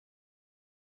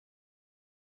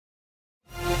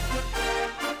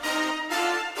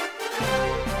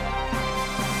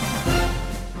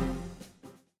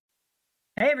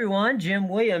Hey everyone, Jim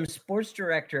Williams, sports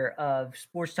director of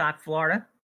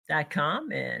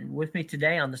sportstalkflorida.com. And with me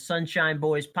today on the Sunshine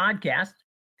Boys podcast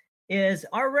is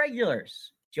our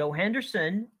regulars, Joe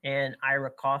Henderson and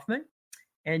Ira Kaufman.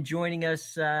 And joining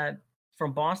us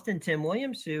from Boston, Tim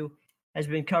Williams, who has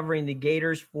been covering the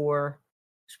Gators for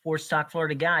Sports Talk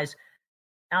Florida. Guys,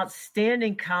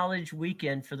 outstanding college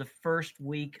weekend for the first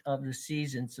week of the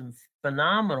season. Some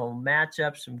phenomenal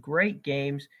matchups, some great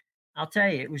games. I'll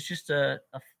tell you, it was just and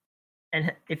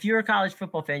if you're a college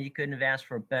football fan, you couldn't have asked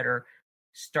for a better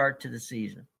start to the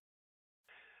season.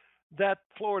 That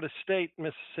Florida State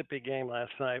Mississippi game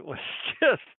last night was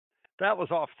that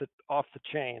was off the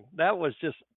chain. That was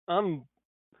just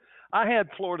I had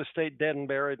Florida State dead and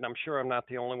buried, and I'm sure I'm not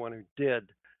the only one who did.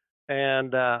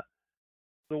 And the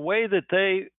way that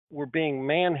they were being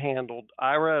manhandled,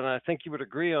 Ira, and I think you would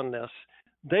agree on this,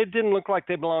 they didn't look like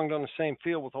they belonged on the same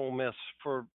field with Ole Miss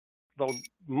for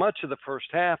much of the first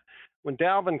half. When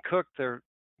Dalvin Cook, their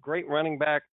great running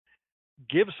back,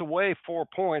 gives away 4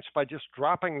 points by just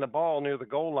dropping the ball near the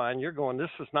goal line, you're going, this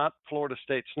is not Florida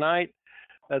State's night.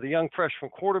 The young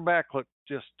freshman quarterback looked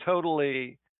just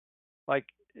totally like,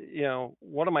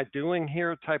 what am I doing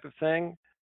here type of thing.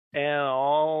 And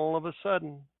all of a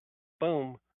sudden,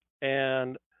 boom.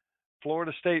 And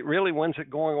Florida State really wins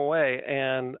it going away.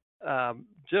 And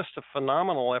just a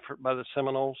phenomenal effort by the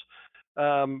Seminoles.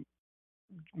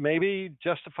 Maybe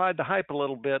justified the hype a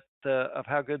little bit of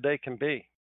how good they can be.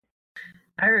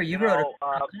 Ira, you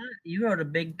wrote a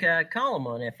big column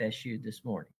on FSU this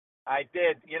morning. I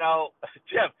did.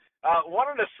 Jim, one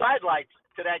of the sidelights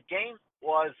to that game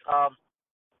was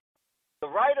the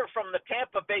writer from the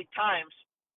Tampa Bay Times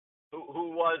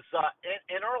who was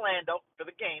in Orlando for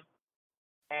the game.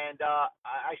 And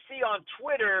I see on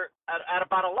Twitter at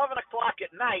about 11 o'clock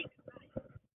at night,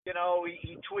 he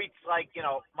tweets like,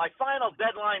 my final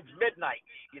deadline's midnight.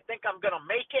 You think I'm going to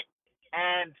make it?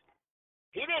 And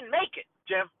he didn't make it,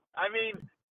 Jim. I mean,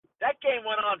 that game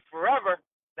went on forever.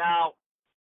 Now,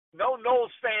 no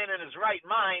Noles fan in his right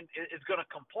mind is going to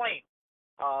complain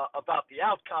about the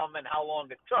outcome and how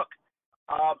long it took.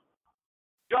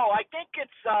 Joe, I think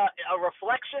it's a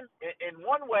reflection in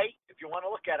one way, if you want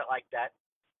to look at it like that,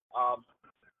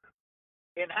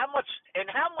 in how much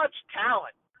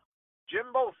talent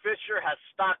Jimbo Fisher has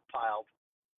stockpiled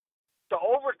to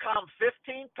overcome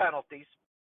 15 penalties,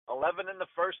 11 in the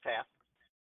first half,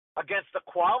 against a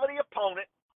quality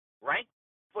opponent, ranked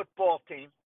football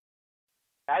team.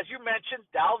 As you mentioned,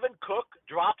 Dalvin Cook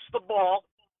drops the ball,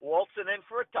 waltzing in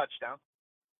for a touchdown.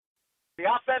 The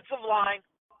offensive line,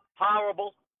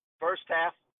 horrible, first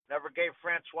half, never gave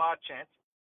Francois a chance.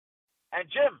 And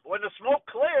Jim, when the smoke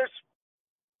clears,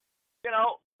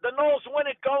 the Noles win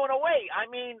it going away. I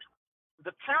mean,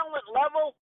 the talent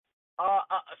level,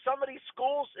 some of these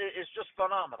schools is just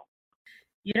phenomenal.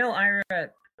 Ira,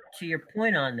 to your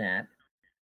point on that,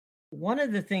 one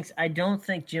of the things I don't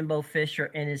think Jimbo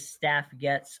Fisher and his staff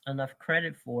gets enough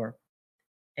credit for,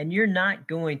 and you're not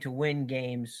going to win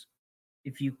games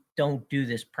if you don't do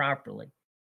this properly,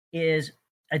 is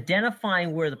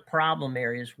identifying where the problem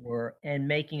areas were and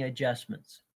making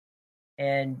adjustments.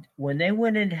 And when they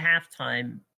went into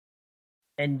halftime,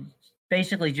 and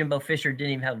basically Jimbo Fisher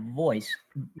didn't even have a voice,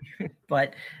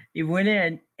 but he went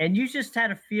in, and you just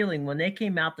had a feeling when they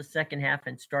came out the second half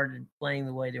and started playing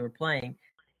the way they were playing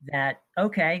that,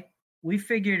 okay, we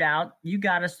figured out, you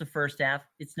got us the first half,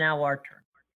 it's now our turn.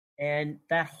 And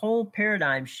that whole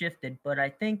paradigm shifted. But I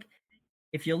think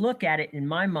if you look at it, in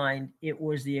my mind, it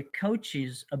was the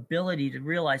coach's ability to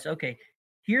realize, okay,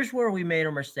 here's where we made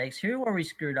our mistakes, here's where we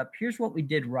screwed up, here's what we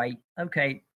did right.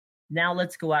 Okay, now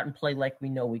let's go out and play like we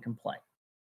know we can play.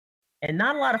 And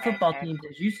not a lot of football teams,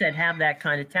 as you said, have that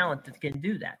kind of talent that can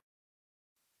do that.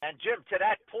 And Jim, to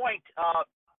that point,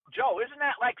 Joe, isn't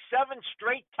that like 7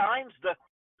 straight times the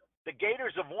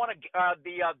Gators have won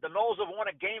the Noles have won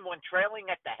a game when trailing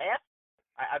at the half?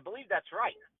 I believe that's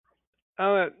right.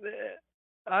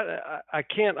 I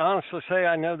can't honestly say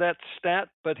I know that stat,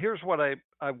 but here's what I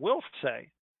will say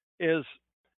is,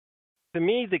 to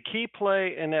me, the key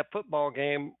play in that football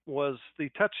game was the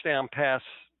touchdown pass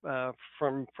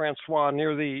from Francois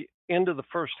near the end of the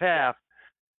first half.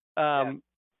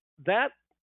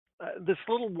 This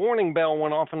little warning bell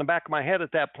went off in the back of my head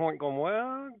at that point, going,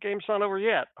 well, game's not over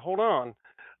yet. Hold on.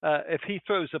 If he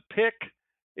throws a pick,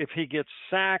 if he gets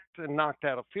sacked and knocked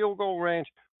out of field goal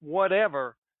range,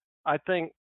 whatever, I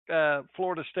think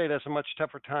Florida State has a much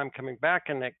tougher time coming back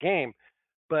in that game.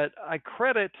 But I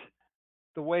credit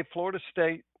the way Florida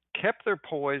State kept their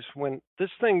poise when this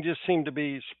thing just seemed to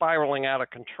be spiraling out of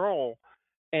control.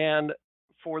 And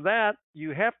for that,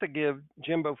 you have to give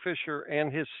Jimbo Fisher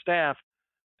and his staff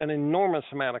an enormous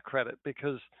amount of credit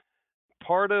because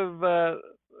part of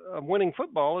winning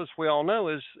football, as we all know,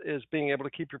 is being able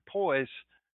to keep your poise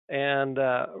and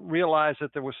realize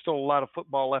that there was still a lot of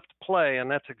football left to play,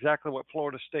 and that's exactly what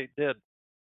Florida State did.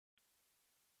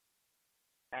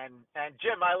 And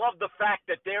Jim, I love the fact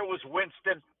that there was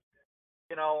Winston,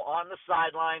 on the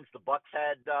sidelines. The Bucks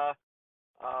had,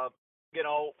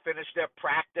 finished their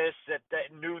practice at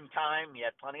noontime. He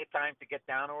had plenty of time to get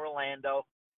down to Orlando.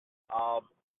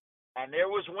 And there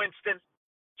was Winston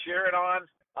cheering on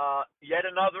yet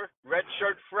another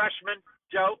redshirt freshman,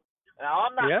 Joe. Now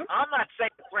I'm not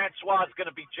saying Francois is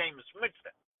going to be Jameis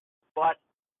Winston, but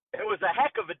it was a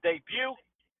heck of a debut,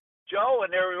 Joe.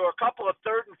 And there were a couple of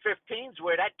 3rd and 15s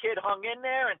where that kid hung in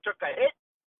there and took a hit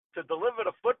to deliver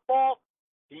the football.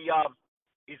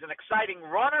 He's an exciting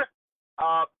runner.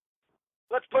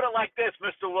 Let's put it like this,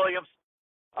 Mr. Williams.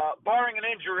 Barring an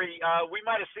injury, we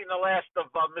might have seen the last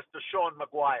of Mr. Sean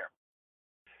McGuire.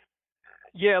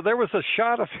 Yeah, there was a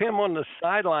shot of him on the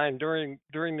sideline during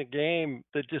the game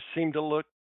that just seemed to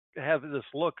have this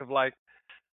look of like,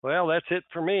 well, that's it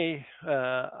for me.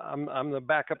 I'm the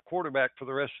backup quarterback for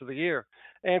the rest of the year.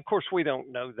 And of course, we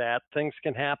don't know that. Things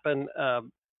can happen.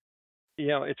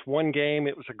 It's one game.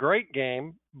 It was a great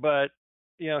game, but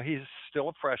he's still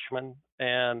a freshman,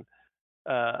 and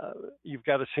you've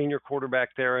got a senior quarterback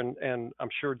there, and I'm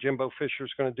sure Jimbo Fisher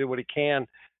is going to do what he can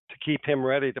to keep him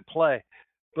ready to play.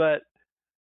 But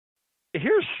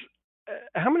here's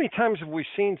how many times have we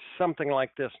seen something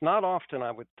like this? Not often,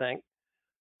 I would think.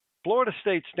 Florida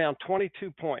State's down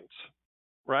 22 points,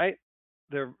 right?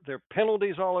 There are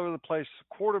penalties all over the place.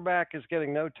 The quarterback is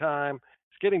getting no time.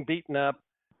 He's getting beaten up.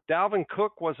 Dalvin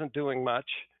Cook wasn't doing much.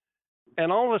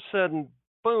 And all of a sudden,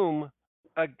 boom,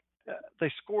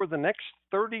 they score the next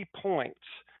 30 points.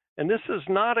 And this is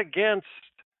not against,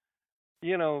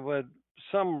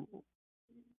 some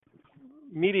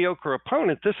mediocre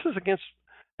opponent. This is against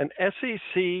an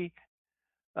SEC,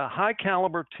 high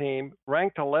caliber team,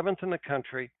 ranked 11th in the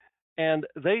country, and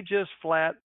they just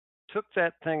flat took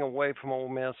that thing away from Ole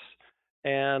Miss.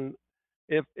 And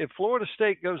if Florida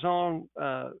State goes on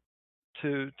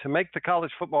to make the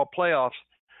college football playoffs,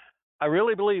 I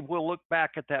really believe we'll look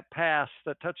back at that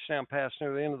touchdown pass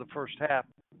near the end of the first half,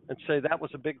 and say that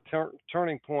was a big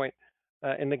turning point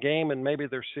in the game and maybe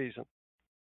their season.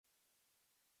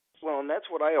 Well, and that's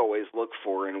what I always look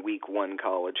for in week one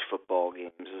college football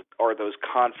games, are those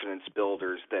confidence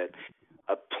builders that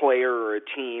a player or a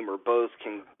team or both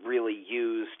can really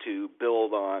use to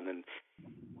build on. And,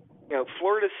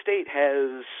 Florida State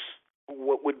has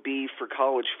what would be for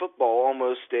college football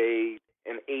almost an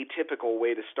atypical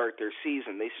way to start their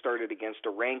season. They started against a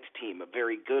ranked team, a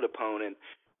very good opponent,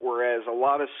 whereas a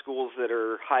lot of schools that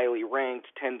are highly ranked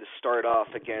tend to start off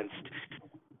against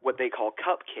what they call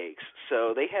cupcakes.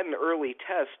 So they had an early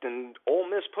test, and Ole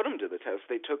Miss put them to the test.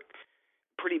 They took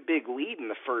a pretty big lead in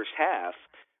the first half.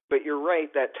 But you're right,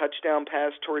 that touchdown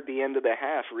pass toward the end of the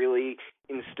half really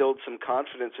instilled some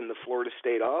confidence in the Florida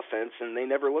State offense, and they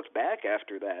never looked back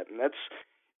after that. And that's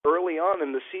early on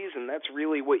in the season, that's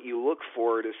really what you look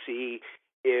for to see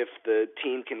if the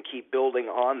team can keep building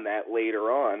on that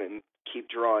later on and keep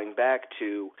drawing back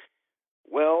to,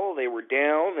 well, they were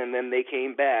down and then they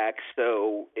came back.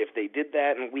 So if they did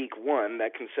that in week one,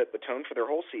 that can set the tone for their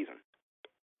whole season.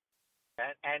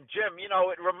 And Jim,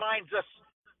 it reminds us,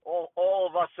 all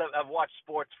of us have watched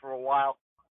sports for a while,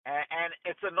 and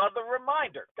it's another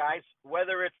reminder, guys,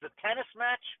 whether it's the tennis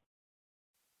match,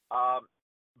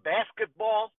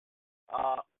 basketball,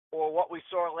 or what we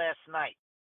saw last night.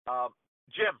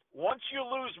 Jim, once you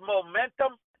lose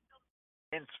momentum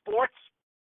in sports,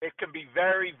 it can be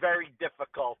very, very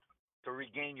difficult to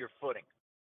regain your footing.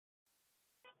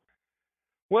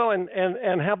 Well,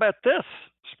 and how about this,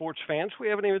 sports fans? We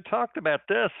haven't even talked about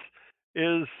this.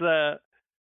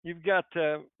 You've got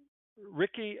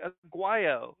Ricky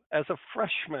Aguayo as a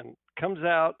freshman comes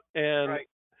out and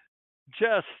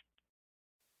just,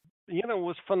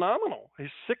 was phenomenal. He's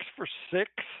 6 for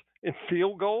 6 in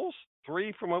field goals,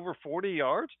 3 from over 40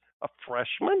 yards, a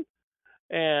freshman.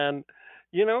 And,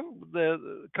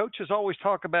 the coaches always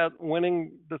talk about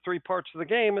winning the 3 parts of the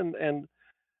game, and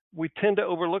we tend to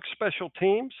overlook special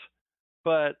teams.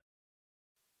 But,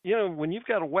 when you've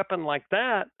got a weapon like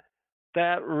that,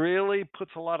 that really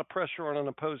puts a lot of pressure on an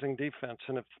opposing defense.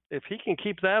 And if he can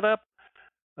keep that up,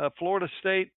 Florida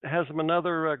State has him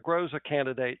another Groza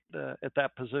candidate at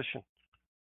that position.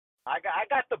 I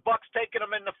got the Bucks taking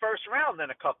him in the first round in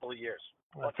a couple of years.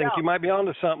 I think you might be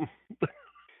onto something.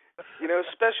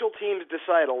 Special teams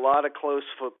decide a lot of close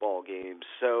football games.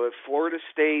 So if Florida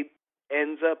State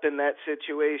ends up in that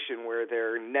situation where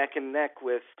they're neck and neck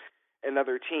with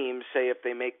another team, say if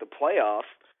they make the playoff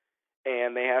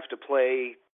and they have to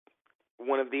play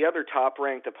one of the other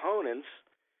top-ranked opponents,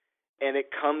 and it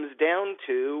comes down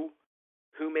to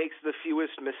who makes the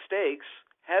fewest mistakes,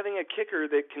 having a kicker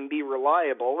that can be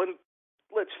reliable, and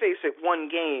let's face it, one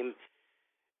game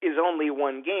is only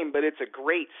one game, but it's a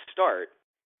great start.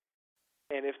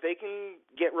 And if they can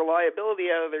get reliability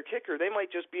out of their kicker, they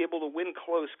might just be able to win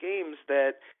close games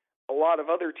that a lot of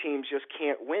other teams just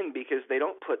can't win because they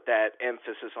don't put that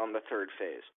emphasis on the third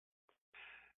phase.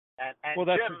 And well,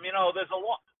 Jim,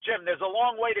 there's a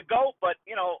long way to go, but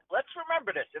let's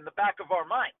remember this in the back of our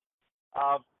mind.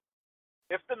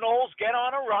 If the Noles get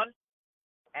on a run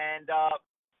and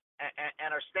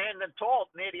are standing tall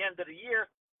near the end of the year,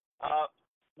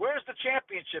 where's the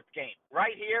championship game?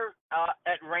 Right here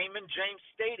at Raymond James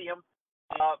Stadium.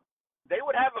 They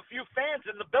would have a few fans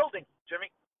in the building, Jimmy.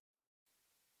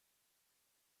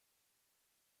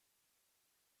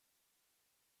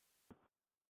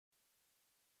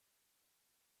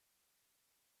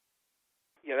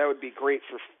 Yeah, that would be great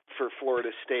for Florida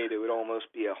State. It would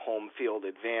almost be a home field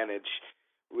advantage,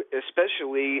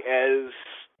 especially as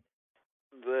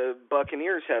the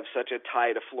Buccaneers have such a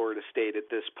tie to Florida State at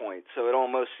this point. So it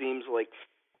almost seems like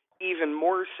even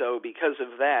more so because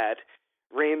of that,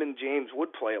 Raymond James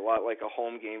would play a lot like a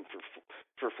home game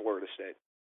for Florida State.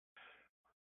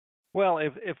 Well,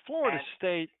 if Florida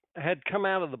State had come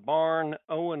out of the barn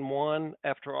 0-1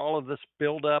 after all of this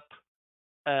build-up,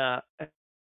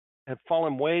 had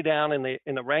fallen way down in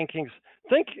the rankings.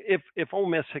 Think if Ole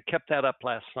Miss had kept that up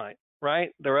last night,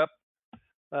 right? They're up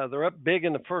big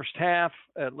in the first half.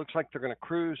 It looks like they're going to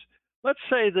cruise. Let's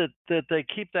say that they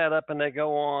keep that up and they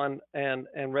go on and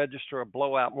register a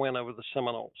blowout win over the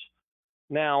Seminoles.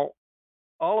 Now,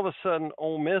 all of a sudden,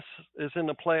 Ole Miss is in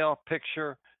the playoff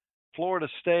picture. Florida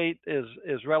State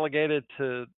is relegated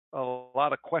to a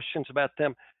lot of questions about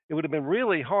them. It would have been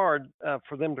really hard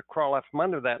for them to crawl out from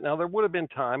under that. Now, there would have been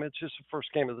time. It's just the first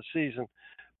game of the season.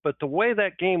 But the way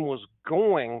that game was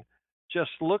going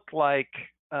just looked like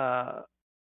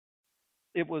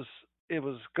it was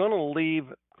going to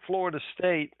leave Florida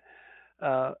State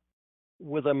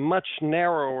with a much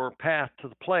narrower path to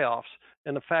the playoffs.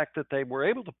 And the fact that they were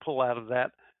able to pull out of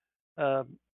that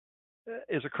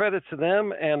is a credit to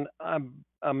them and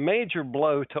a major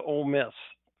blow to Ole Miss,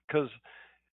 because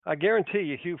I guarantee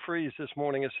you Hugh Freeze this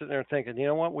morning is sitting there thinking, you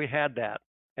know what, we had that,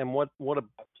 and what a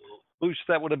boost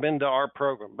that would have been to our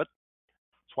program. But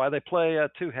that's why they play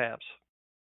two halves.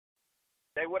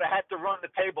 They would have had to run the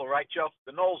table, right, Joe?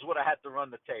 The Noles would have had to run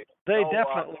the table. They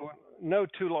definitely no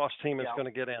two-loss team is going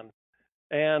to get in,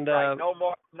 and right.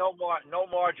 No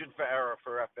margin for error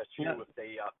for FSU if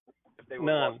they would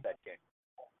have lost that game.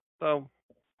 So,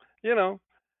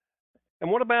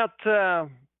 and what about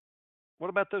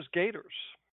those Gators?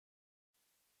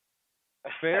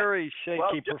 Very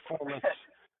shaky performance.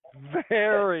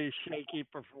 Very shaky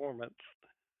performance.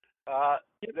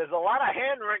 There's a lot of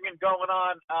hand-wringing going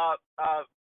on,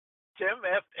 Tim,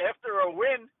 after a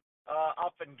win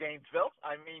up in Gainesville.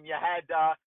 I mean, you had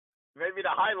maybe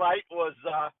the highlight was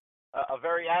a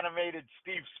very animated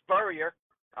Steve Spurrier.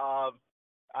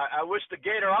 I wish the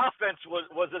Gator offense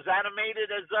was as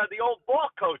animated as the old ball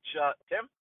coach, Tim.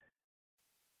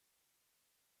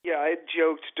 Yeah, I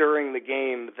joked during the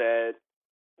game that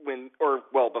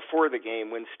before the game,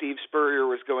 when Steve Spurrier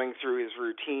was going through his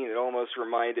routine, it almost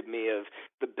reminded me of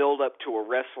the build-up to a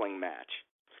wrestling match.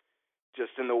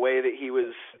 Just in the way that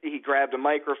he grabbed a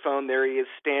microphone, there he is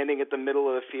standing at the middle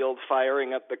of the field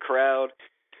firing up the crowd.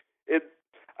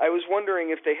 I was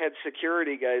wondering if they had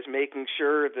security guys making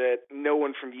sure that no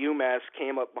one from UMass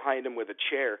came up behind him with a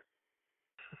chair.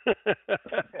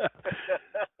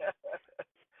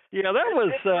 Yeah, that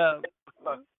was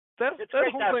that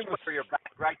whole thing was for your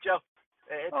back, right, Joe?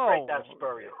 It's great to have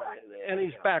Spurrier back. And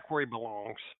he's back where he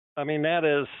belongs. I mean, I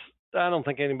don't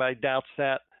think anybody doubts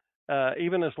that.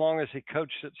 Even as long as he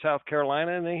coached at South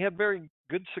Carolina, and he had very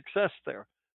good success there.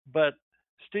 But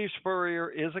Steve Spurrier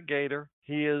is a Gator.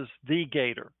 He is the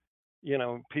Gator.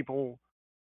 People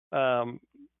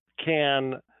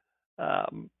can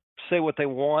say what they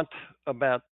want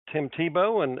about Tim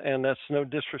Tebow, and that's no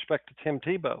disrespect to Tim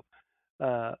Tebow.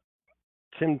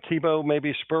 Tim Tebow may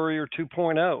be Spurrier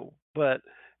 2.0, but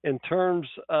in terms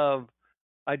of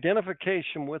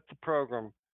identification with the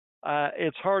program,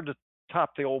 it's hard to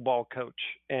top the old ball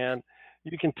coach, and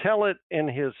you can tell it in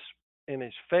his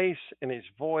face, in his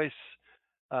voice,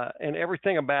 and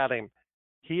everything about him.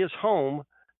 He is home,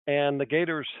 and the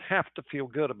Gators have to feel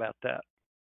good about that.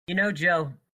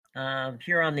 Joe,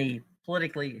 here on the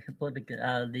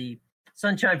the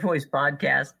Sunshine Boys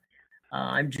podcast,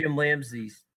 I'm Jim Williams, the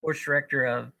sports director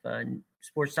of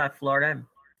Sports Talk Florida,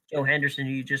 Joe Henderson,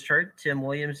 who you just heard, Tim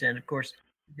Williams, and of course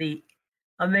the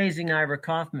amazing Ira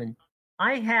Kaufman.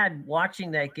 I had,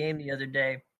 watching that game the other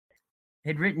day,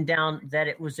 had written down that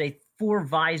it was a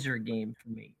 4-visor game for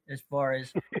me. As far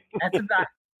as that's about,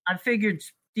 I figured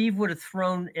Steve would have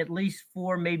thrown at least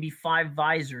 4, maybe 5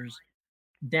 visors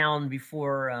down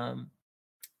before,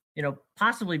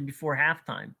 possibly before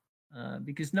halftime,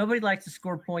 because nobody likes to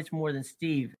score points more than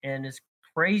Steve. And as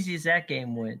crazy as that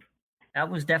game went, that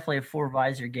was definitely a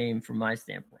 4-visor game from my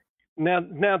standpoint.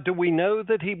 Now, do we know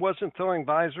that he wasn't throwing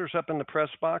visors up in the press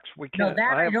box? We can't. No,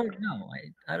 I don't know.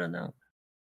 I don't know.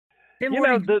 Tim,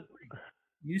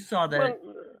 you saw that.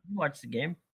 Well, you watched the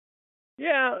game.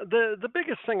 Yeah, the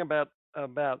biggest thing about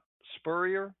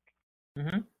Spurrier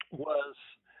was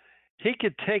he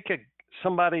could take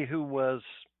somebody who was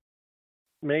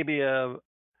maybe a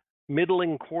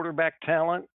middling quarterback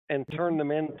talent and turn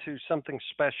them into something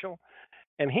special.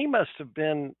 And he must have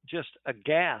been just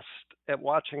aghast at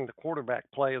watching the quarterback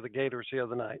play of the Gators the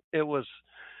other night.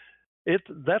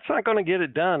 That's not going to get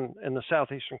it done in the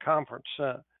Southeastern Conference.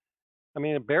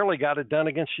 It barely got it done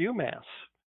against UMass.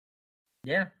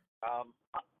 Yeah.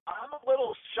 I'm a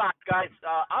little shocked, guys.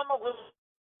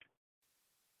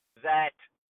 That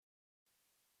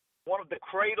one of the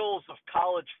cradles of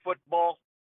college football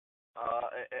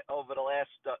over the last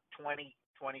 20,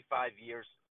 25 years,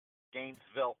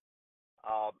 Gainesville,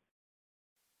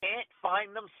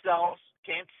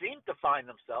 can't seem to find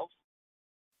themselves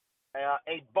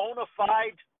a bona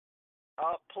fide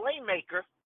playmaker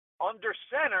under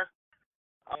center.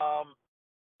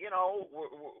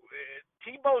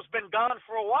 Tebow's been gone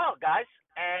for a while, guys,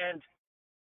 and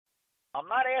I'm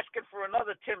not asking for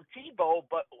another Tim Tebow,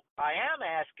 but I am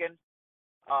asking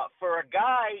for a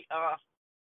guy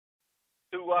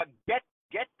to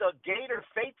get the Gator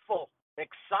faithful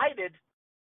excited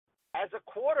as a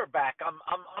quarterback.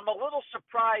 I'm a little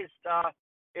surprised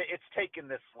it's taken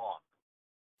this long.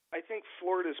 I think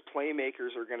Florida's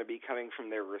playmakers are going to be coming from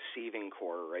their receiving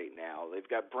core right now. They've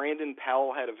got Brandon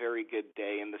Powell had a very good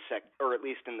day or at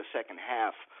least in the second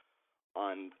half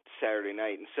on Saturday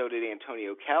night, and so did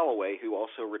Antonio Callaway, who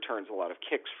also returns a lot of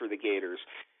kicks for the Gators.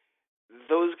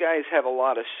 Those guys have a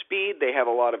lot of speed, they have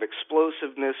a lot of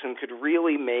explosiveness, and could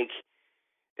really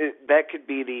that could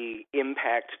be the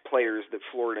impact players that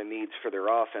Florida needs for their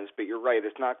offense. But you're right,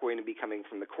 it's not going to be coming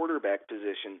from the quarterback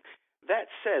position. That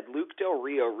said, Luke Del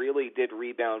Rio really did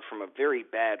rebound from a very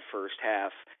bad first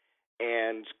half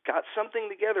and got something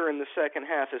together in the second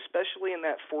half, especially in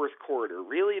that fourth quarter.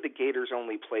 Really, the Gators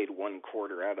only played 1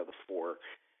 quarter out of the 4.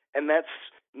 And that's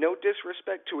no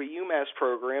disrespect to a UMass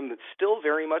program that's still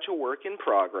very much a work in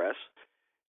progress.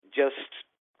 Just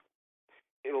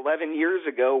 11 years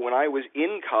ago, when I was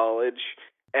in college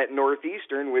at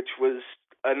Northeastern, which was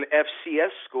an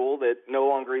FCS school that no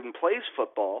longer even plays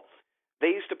football, they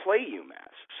used to play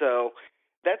UMass. So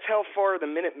that's how far the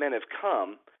Minutemen have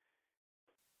come.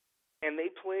 And they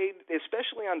played,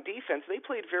 especially on defense, they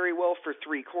played very well for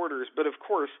 3 quarters. But, of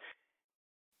course,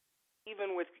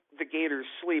 even with the Gators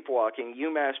sleepwalking,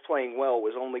 UMass playing well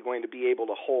was only going to be able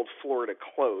to hold Florida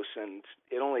close, and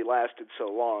it only lasted so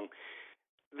long.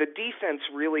 The defense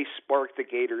really sparked the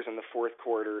Gators in the fourth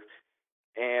quarter,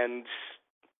 and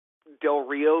Del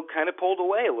Rio kind of pulled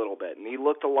away a little bit, and he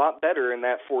looked a lot better in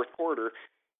that fourth quarter.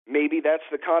 Maybe that's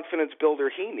the confidence builder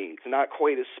he needs. Not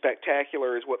quite as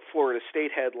spectacular as what Florida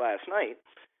State had last night,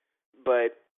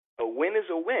 but a win is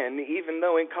a win, even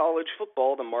though in college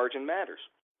football the margin matters.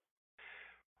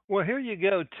 Well, here you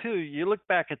go, too. You look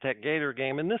back at that Gator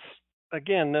game, and this,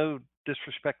 again, no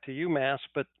disrespect to UMass,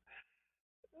 but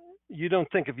you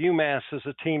don't think of UMass as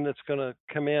a team that's going to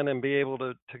come in and be able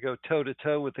to go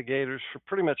toe-to-toe with the Gators for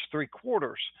pretty much 3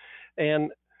 quarters.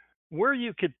 And where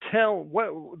you could tell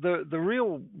what the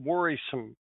real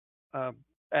worrisome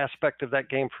aspect of that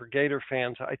game for Gator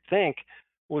fans, I think,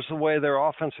 was the way their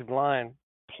offensive line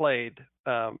played.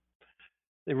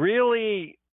 They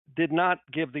really did not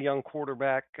give the young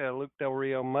quarterback, Luke Del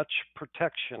Rio, much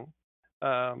protection.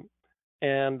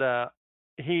 And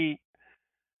he,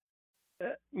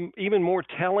 even more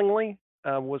tellingly,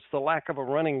 was the lack of a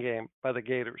running game by the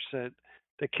Gators.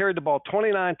 They carried the ball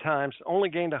 29 times, only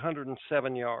gained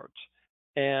 107 yards.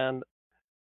 And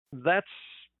that's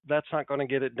not going to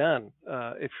get it done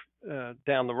if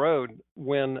down the road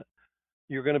when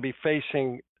you're going to be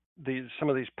facing some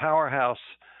of these powerhouse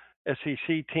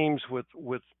SEC teams with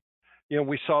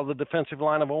we saw the defensive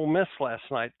line of Ole Miss last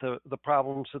night, the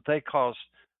problems that they caused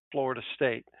Florida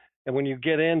State. And when you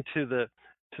get into the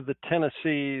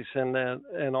Tennessees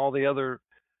and all the other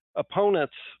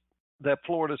opponents that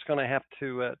Florida's going to have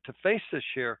to face this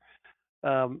year,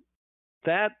 that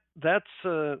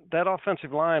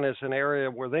offensive line is an area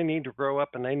where they need to grow up,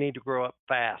 and they need to grow up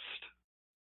fast.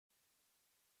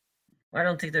 I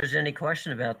don't think there's any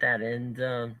question about that. And,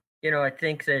 I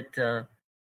think that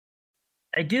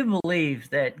I do believe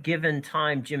that given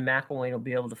time, Jim McElwain will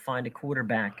be able to find a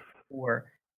quarterback for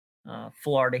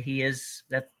Florida.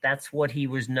 That's what he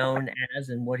was known as,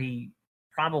 and what he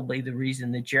probably the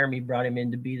reason that Jeremy brought him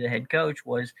in to be the head coach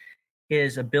was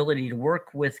his ability to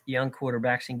work with young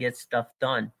quarterbacks and get stuff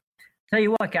done. Tell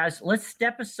you what, guys, let's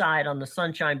step aside on the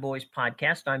Sunshine Boys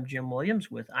podcast. I'm Jim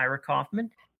Williams with Ira Kaufman,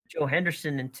 Joe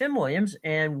Henderson, and Tim Williams,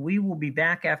 and we will be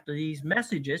back after these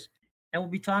messages, and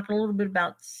we'll be talking a little bit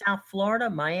about South Florida,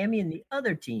 Miami, and the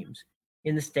other teams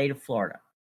in the state of Florida.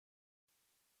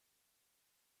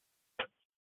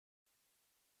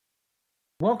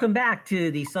 Welcome back to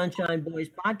the Sunshine Boys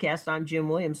podcast. I'm Jim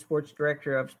Williams, Sports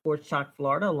Director of Sports Talk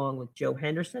Florida, along with Joe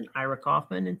Henderson, Ira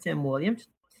Kaufman, and Tim Williams.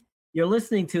 You're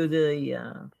listening to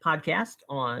the podcast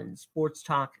on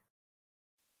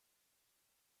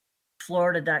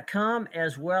sportstalkflorida.com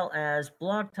as well as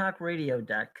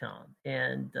blogtalkradio.com.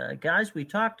 And guys, we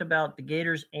talked about the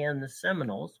Gators and the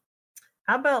Seminoles.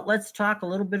 How about let's talk a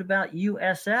little bit about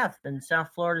USF and South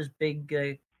Florida's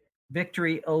big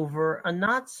victory over a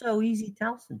not-so-easy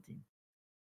Towson team.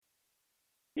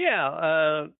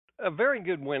 Yeah, a very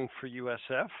good win for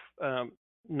USF.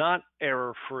 Not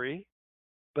error-free,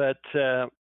 but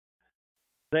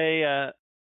they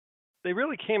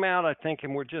really came out, I think,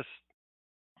 and were just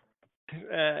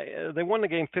they won the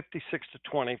game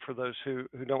 56-20 for those who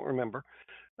don't remember,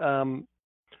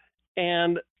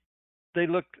 and they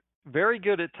looked very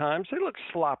good at times. They looked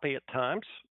sloppy at times.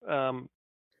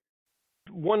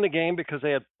 Won the game because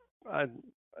they had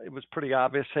it was pretty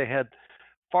obvious they had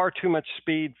far too much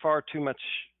speed, far too much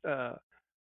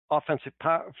offensive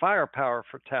firepower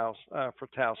for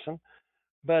Towson.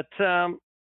 But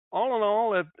all in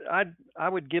all, I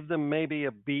would give them maybe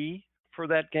a B for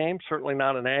that game. Certainly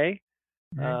not an A.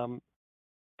 Mm-hmm.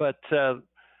 But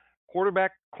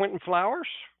quarterback Quentin Flowers,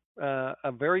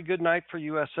 a very good night for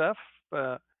USF.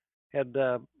 Had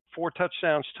 4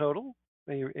 touchdowns total.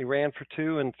 He ran for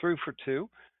 2 and threw for 2,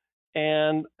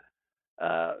 and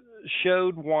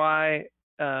showed why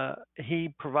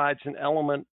he provides an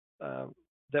element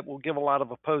that will give a lot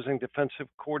of opposing defensive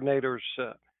coordinators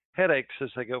headaches as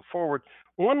they go forward.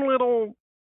 One little,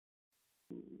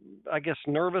 I guess,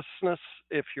 nervousness,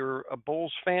 if you're a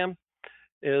Bulls fan,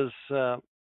 is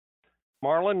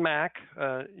Marlon Mack,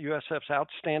 USF's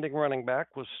outstanding running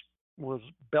back, was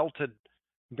belted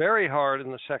very hard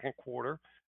in the second quarter,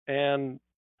 and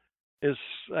is,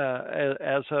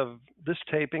 as of this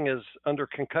taping, is under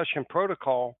concussion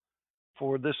protocol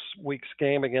for this week's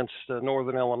game against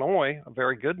Northern Illinois, a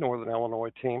very good Northern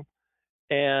Illinois team.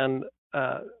 And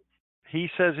he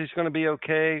says he's going to be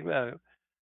okay.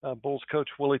 Bulls coach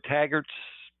Willie Taggart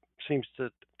seems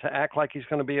to act like he's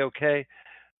going to be okay.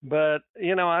 But,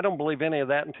 I don't believe any of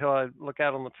that until I look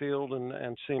out on the field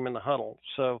and see him in the huddle.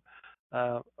 So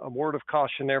a word of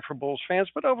caution there for Bulls fans.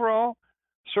 But overall,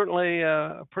 certainly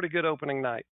a pretty good opening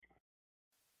night.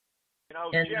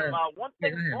 Jim, one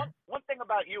thing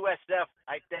about USF,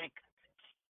 I think,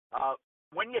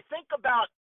 when you think about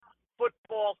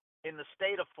football in the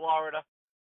state of Florida,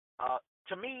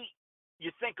 to me,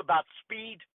 you think about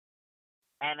speed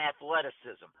and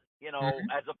athleticism,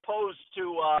 as opposed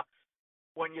to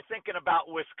when you're thinking about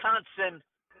Wisconsin,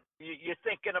 you're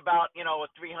thinking about, a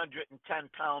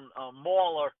 310-pound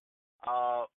mauler,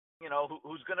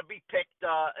 who's going to be picked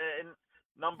in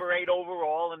number 8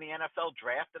 overall in the NFL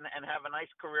draft and have a nice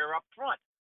career up front.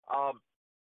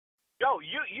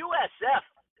 USF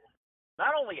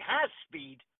not only has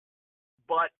speed,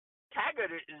 but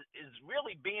Taggart is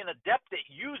really being adept at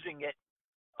using it.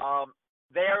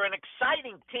 They are an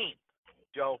exciting team,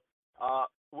 Joe,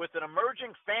 with an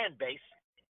emerging fan base,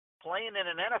 playing in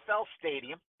an NFL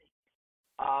stadium,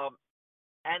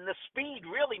 and the speed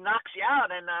really knocks you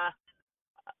out. And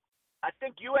I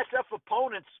think USF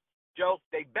opponents, Joe,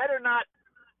 they better not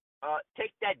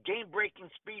take that game-breaking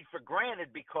speed for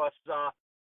granted, because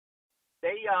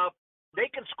they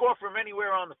can score from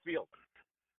anywhere on the field.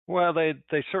 Well,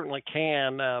 they certainly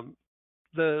can.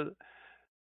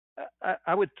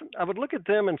 I would look at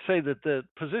them and say that the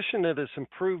position that has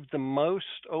improved the most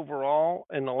overall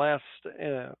in the last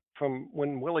from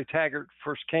when Willie Taggart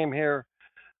first came here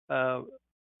now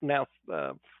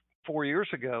 4 years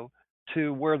ago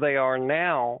to where they are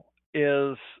now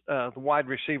is the wide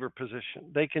receiver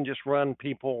position. They can just run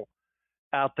people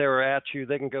out there at you.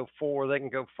 They can go 4, they can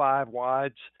go 5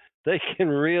 wides. They can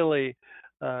really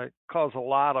cause a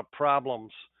lot of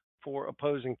problems for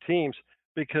opposing teams.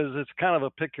 because it's kind of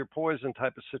a pick your poison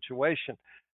type of situation.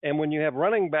 And when you have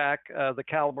running back the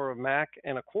caliber of Mack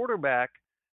and a quarterback,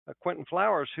 Quentin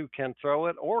Flowers, who can throw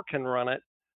it or can run it,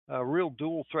 a real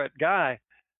dual threat guy,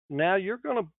 now you're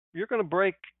gonna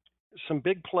break some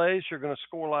big plays. You're going to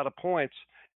score a lot of points,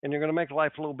 and you're going to make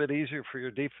life a little bit easier for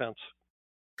your defense.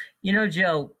 You know,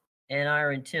 Joe and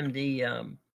Ira and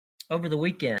Tim, over the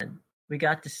weekend we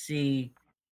got to see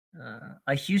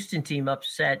a Houston team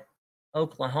upset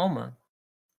Oklahoma,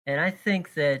 and I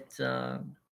think that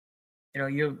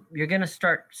you're going to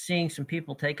start seeing some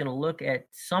people taking a look at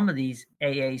some of these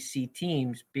AAC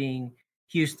teams, being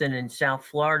Houston and South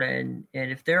Florida, and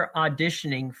if they're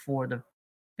auditioning for the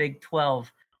Big 12.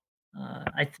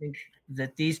 I think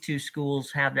that these two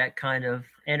schools have that kind of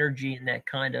energy and that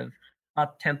kind of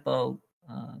up-tempo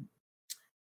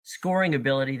scoring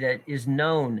ability that is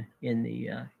known in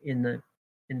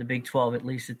the Big 12, at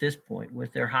least at this point,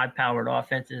 with their high-powered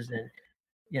offenses and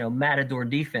matador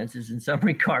defenses in some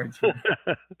regards.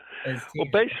 Well,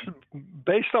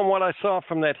 based on what I saw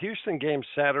from that Houston game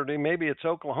Saturday, maybe it's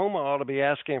Oklahoma ought to be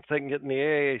asking if they can get in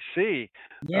the AAC.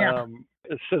 Yeah.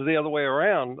 Instead of the other way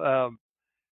around.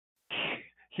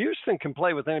 Houston can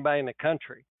play with anybody in the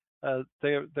country.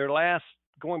 Their last,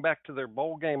 going back to their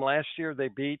bowl game last year, they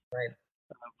beat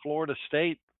Florida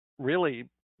State, really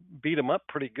beat them up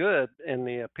pretty good in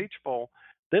the Peach Bowl.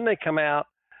 Then they come out.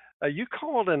 You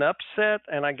call it an upset,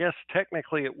 and I guess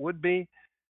technically it would be,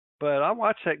 but I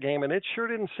watched that game, and it sure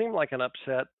didn't seem like an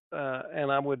upset.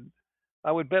 And I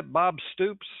would bet Bob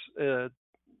Stoops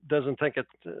doesn't think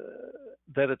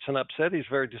that it's an upset. He's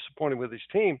very disappointed with his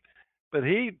team, but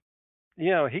he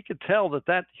could tell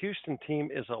that Houston team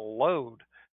is a load.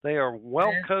 They are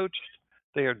well coached.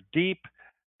 They are deep.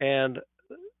 And,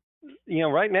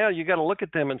 right now you got to look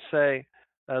at them and say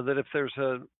that if there's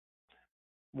the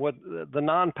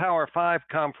non-Power 5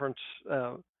 conference,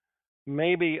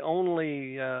 maybe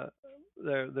only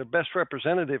their best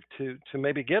representative to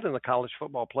maybe get in the college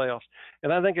football playoffs.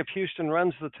 And I think if Houston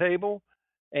runs the table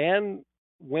and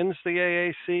wins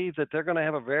the AAC, that they're going to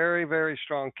have a very, very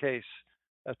strong case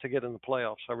to get in the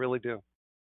playoffs. I really do.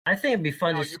 I think it'd be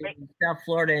fun to see South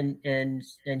Florida and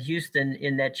Houston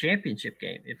in that championship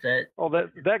game. If that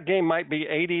that game might be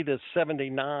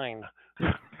 80-79.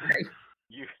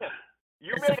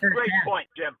 You made a great point,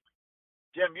 Jim.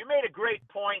 Jim, you made a great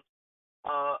point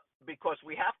because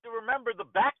we have to remember the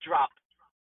backdrop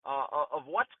of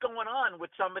what's going on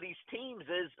with some of these teams.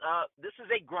 This is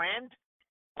a grand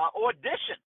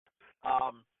audition,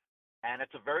 and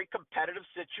it's a very competitive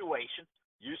situation.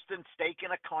 Houston staking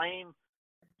a claim,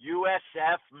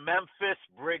 USF, Memphis,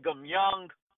 Brigham Young,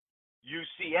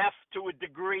 UCF to a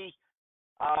degree.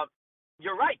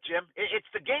 You're right, Jim. It's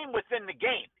the game within the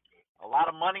game. A lot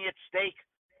of money at stake,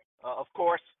 of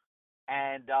course.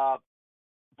 And,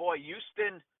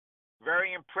 Houston,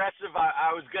 very impressive.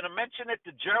 I was going to mention it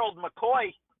to Gerald McCoy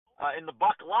in the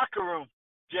Buck locker room,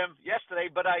 Jim, yesterday,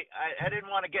 but I didn't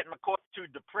want to get McCoy too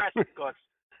depressed because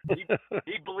he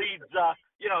bleeds,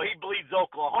 he bleeds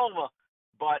Oklahoma.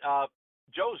 But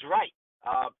Joe's right.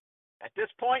 At this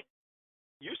point,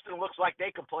 Houston looks like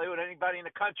they can play with anybody in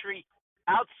the country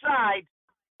outside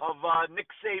of Nick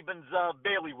Saban's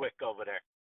bailiwick over there.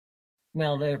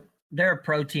 Well, they're a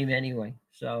pro team anyway,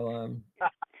 so.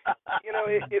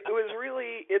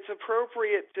 It's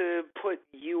appropriate to put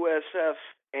USF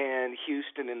and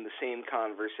Houston in the same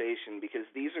conversation because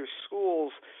these are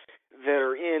schools that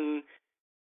are in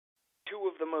two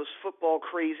of the most football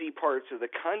crazy parts of the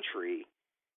country,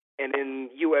 and in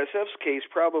USF's case,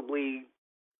 probably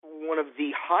one of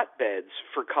the hotbeds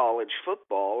for college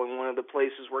football and one of the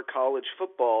places where college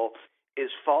football is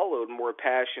followed more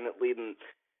passionately than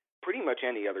pretty much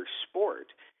any other sport.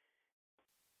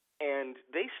 And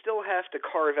they still have to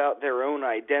carve out their own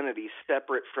identity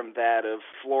separate from that of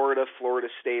Florida, Florida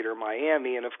State, or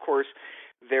Miami. And, of course,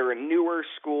 they're a newer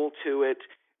school to it.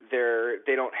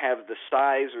 They don't have the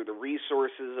size or the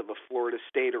resources of a Florida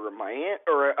State or a Miami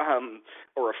or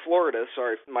a Florida.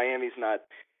 Sorry, Miami's not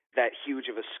that huge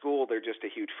of a school. They're just a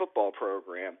huge football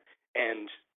program. And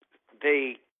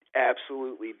they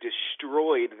absolutely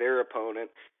destroyed their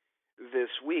opponent this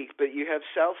week. But you have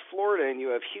South Florida and you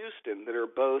have Houston that are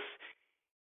both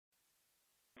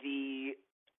the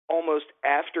almost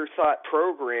afterthought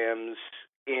programs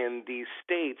in these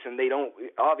states, and they don't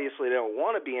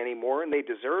want to be anymore, and they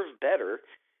deserve better,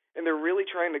 and they're really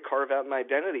trying to carve out an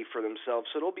identity for themselves.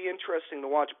 So it'll be interesting to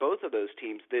watch both of those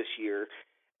teams this year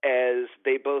as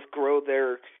they both grow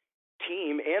their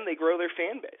team and they grow their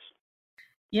fan base.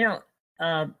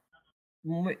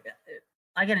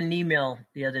 I got an email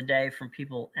the other day from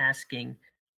people asking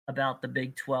about the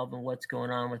Big 12 and what's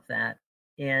going on with that.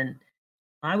 And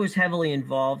I was heavily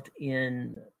involved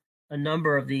in a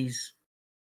number of these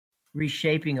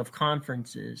reshaping of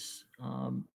conferences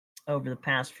over the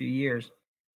past few years.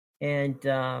 And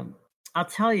I'll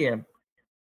tell you,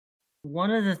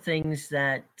 one of the things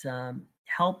that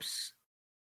helps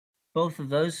both of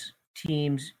those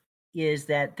teams is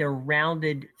that they're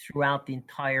rounded throughout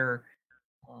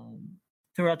um,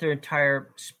 their entire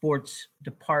sports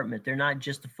department. They're not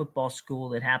just a football school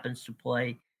that happens to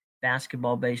play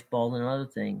basketball, baseball, and other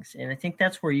things. And I think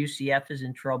that's where UCF is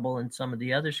in trouble and some of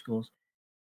the other schools.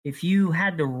 If you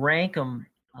had to rank them,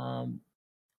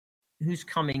 who's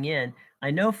coming in,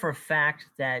 I know for a fact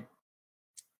that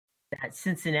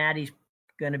Cincinnati's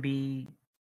going to be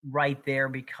right there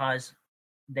because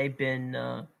they've been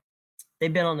on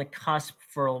the cusp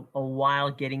for a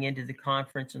while getting into the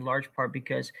conference, in large part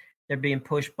because they're being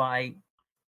pushed by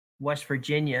West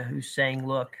Virginia, who's saying,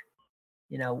 look,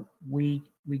 we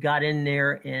got in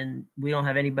there and we don't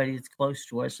have anybody that's close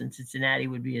to us, and Cincinnati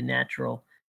would be a natural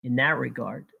in that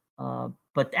regard.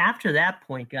 But after that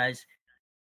point, guys,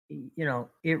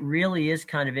 it really is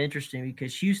kind of interesting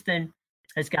because Houston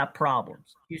has got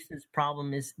problems. Houston's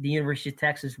problem is the University of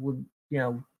Texas would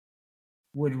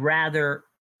rather,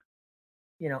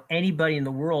 anybody in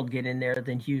the world get in there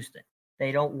than Houston.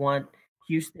 They don't want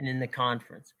Houston in the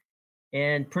conference.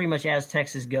 And pretty much as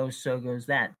Texas goes, so goes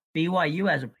that. BYU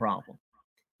has a problem.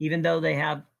 Even though they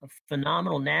have a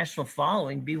phenomenal national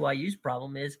following, BYU's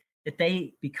problem is that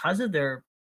because of their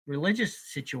religious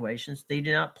situations, they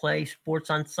do not play sports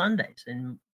on Sundays.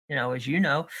 And, as you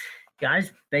know,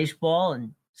 guys, baseball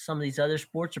and some of these other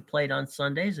sports are played on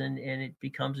Sundays, and it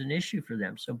becomes an issue for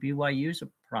them. So BYU's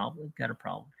got a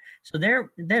problem. So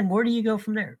then where do you go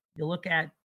from there? You look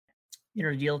at, do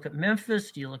you look at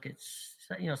Memphis? Do you look at,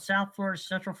 South Florida,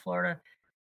 Central Florida?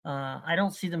 I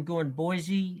don't see them going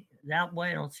Boise that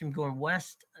way. I don't see them going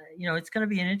west. It's going to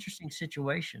be an interesting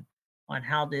situation on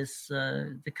how the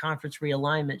conference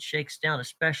realignment shakes down,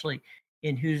 especially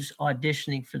in who's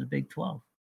auditioning for the Big 12.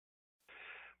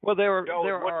 Well, there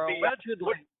are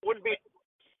allegedly wouldn't be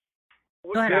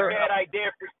a bad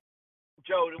idea for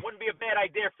Joe. It wouldn't be a bad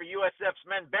idea for USF's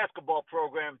men's basketball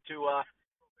program to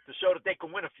show that they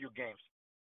can win a few games.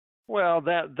 Well,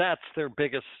 that's their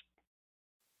biggest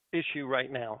issue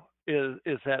right now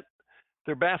is that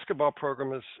their basketball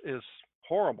program is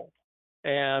horrible,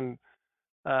 and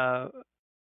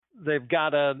they've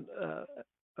got a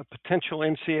potential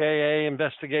NCAA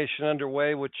investigation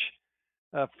underway, which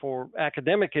for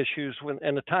academic issues,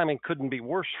 and the timing couldn't be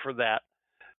worse for that.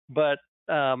 But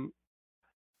the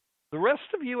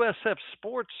rest of USF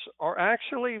sports are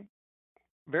actually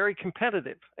very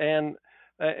competitive, and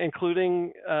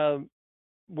including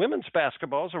women's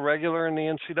basketball is a regular in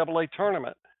the NCAA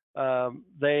tournament.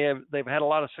 They've had a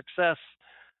lot of success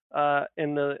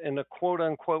in the quote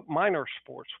unquote minor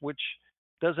sports, which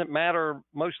doesn't matter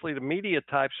mostly to media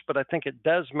types, but I think it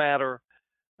does matter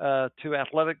to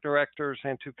athletic directors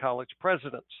and to college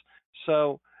presidents.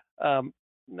 So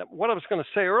what I was going to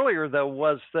say earlier, though,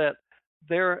 was that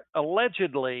there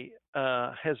allegedly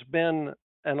has been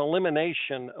an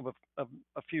elimination of a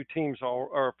few teams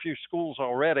or a few schools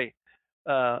already,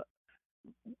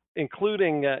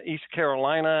 including East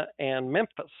Carolina and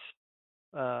Memphis,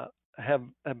 have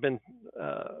been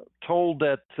told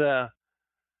that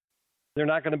they're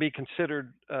not going to be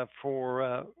considered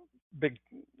for Big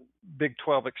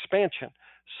 12 expansion.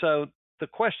 So the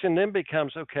question then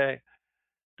becomes, okay,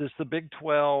 does the Big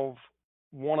 12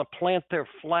 want to plant their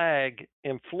flag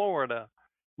in Florida,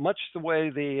 much the way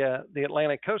the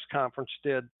Atlantic Coast Conference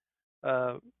did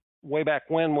way back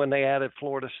when they added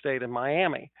Florida State and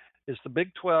Miami? Is the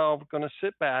Big 12 going to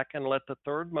sit back and let the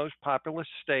third most populous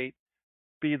state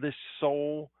be the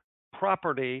sole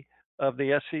property of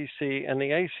the SEC and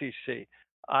the ACC?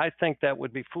 I think that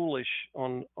would be foolish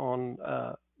on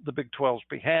the Big 12's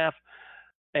behalf,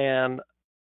 and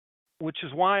which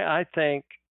is why I think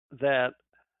that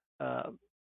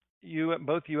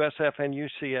both USF and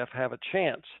UCF have a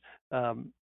chance.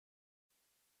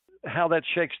 How that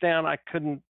shakes down, I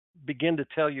couldn't begin to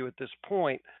tell you at this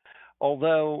point,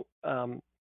 although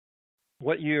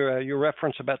what your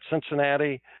reference about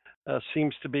Cincinnati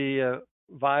seems to be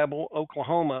viable.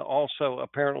 Oklahoma also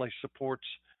apparently supports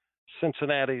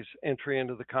Cincinnati's entry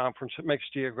into the conference. It makes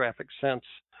geographic sense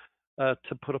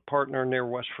to put a partner near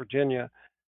West Virginia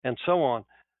and so on.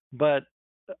 But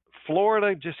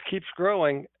Florida just keeps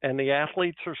growing, and the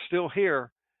athletes are still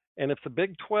here. And if the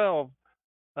Big 12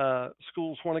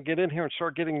 schools want to get in here and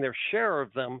start getting their share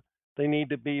of them, they need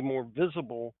to be more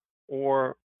visible,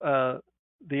 or the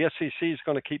SEC is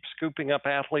going to keep scooping up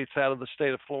athletes out of the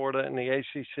state of Florida and the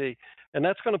ACC. And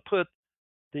that's going to put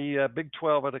the Big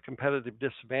 12 at a competitive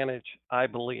disadvantage, I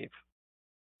believe.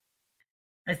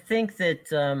 I think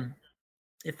that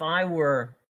if I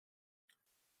were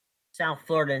South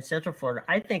Florida and Central Florida,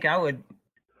 I think I would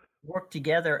work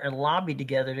together and lobby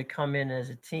together to come in as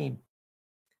a team.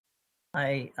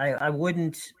 I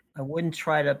wouldn't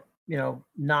try to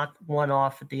knock one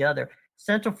off at the other.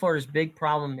 Central Florida's big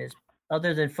problem is,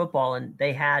 other than football, and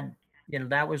they had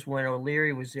that was when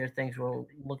O'Leary was there, things were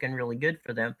looking really good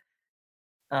for them.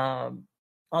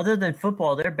 Other than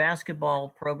football, their basketball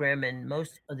program and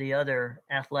most of the other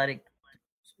athletic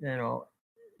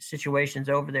situations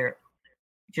over there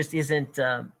just isn't.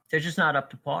 They're just not up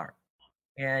to par.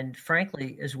 And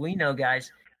frankly, as we know,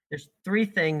 guys, there's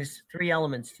three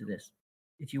elements to this.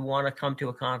 If you want to come to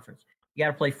a conference, you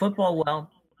got to play football well,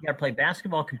 you got to play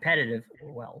basketball competitive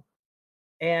well,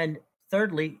 and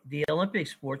thirdly, the Olympic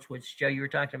sports, which Joe, you were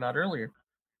talking about earlier,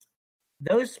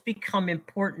 those become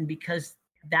important because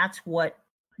that's what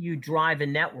you drive a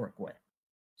network with.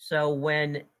 So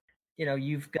when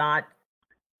you've got,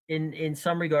 in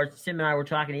some regards, Tim and I were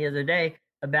talking the other day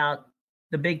about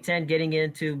the Big Ten getting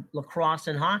into lacrosse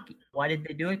and hockey. Why did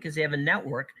they do it? Because they have a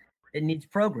network that needs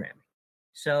programming.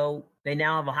 So they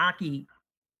now have a hockey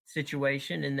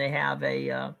situation and they have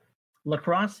a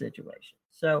lacrosse situation.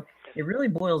 So it really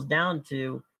boils down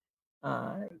to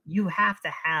you have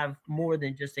to have more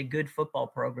than just a good football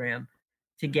program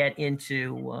to get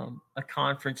into a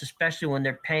conference, especially when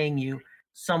they're paying you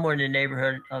somewhere in the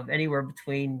neighborhood of anywhere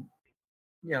between,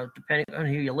 depending on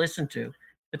who you listen to,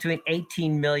 between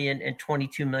 $18 million and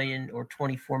 $22 million or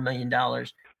 $24 million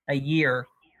a year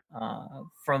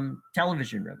from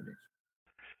television revenues.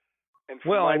 And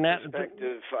from my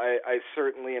perspective, I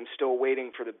certainly am still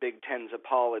waiting for the Big Ten's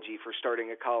apology for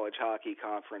starting a college hockey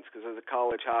conference, because as a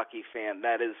college hockey fan,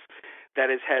 that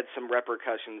has had some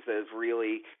repercussions that have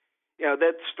really,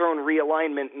 that's thrown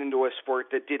realignment into a sport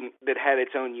that had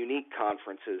its own unique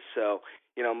conferences. So,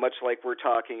 much like we're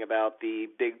talking about the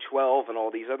Big 12 and all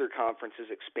these other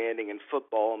conferences expanding in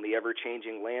football and the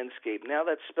ever-changing landscape, now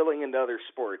that's spilling into other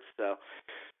sports. So.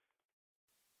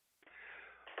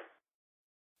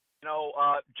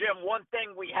 Jim, one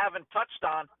thing we haven't touched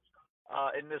on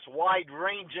in this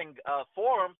wide-ranging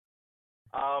forum,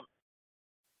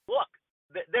 look,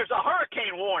 there's a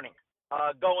hurricane warning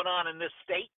going on in this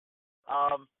state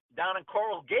down in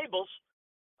Coral Gables,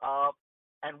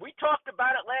 and we talked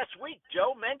about it last week.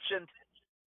 Joe mentioned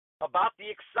about the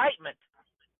excitement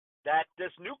that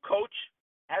this new coach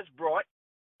has brought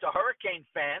to Hurricane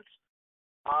fans,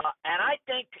 and I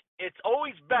think it's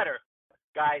always better,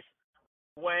 guys,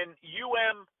 when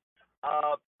UM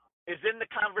is in the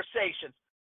conversation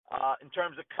in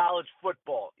terms of college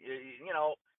football.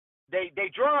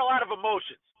 They draw a lot of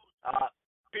emotions.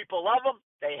 People love them,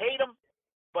 they hate them,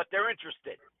 but they're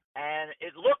interested. And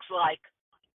it looks like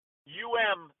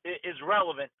UM is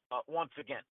relevant once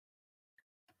again.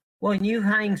 Well, you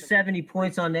hang 70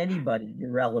 points on anybody,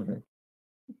 you're relevant.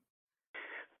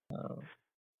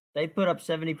 They put up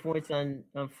 70 points on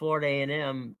Florida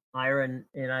A&M, Ira,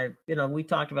 and I, we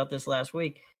talked about this last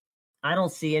week. I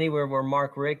don't see anywhere where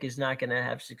Mark Richt is not going to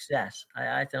have success.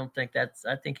 I don't think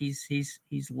I think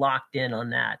he's locked in on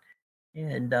that.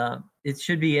 And it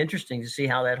should be interesting to see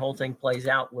how that whole thing plays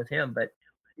out with him. But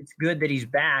it's good that he's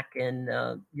back. And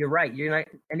you're right.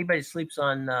 Anybody who sleeps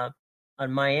on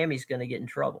Miami's going to get in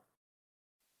trouble.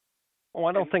 Oh,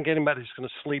 I don't think anybody's going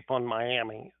to sleep on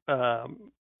Miami.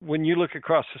 When you look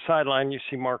across the sideline, you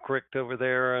see Mark Richt over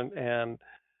there, and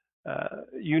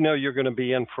you're going to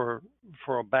be in for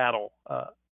a battle.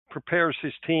 Prepares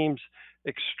his teams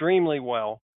extremely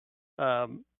well.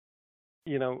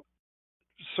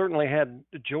 Certainly had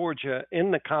Georgia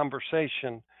in the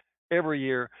conversation every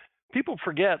year. People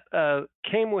forget,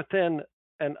 came within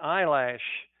an eyelash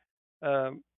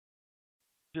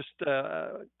just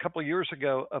a couple of years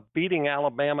ago of beating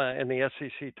Alabama in the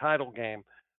SEC title game.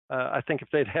 I think if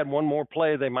they'd had one more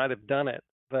play, they might have done it.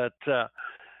 But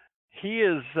he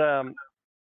is a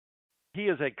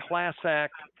class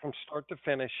act from start to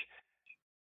finish.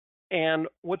 And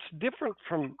what's different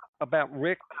about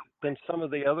Rick than some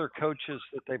of the other coaches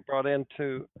that they brought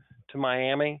into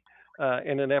Miami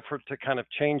in an effort to kind of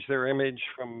change their image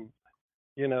from,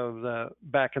 the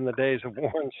back in the days of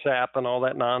Warren Sapp and all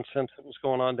that nonsense that was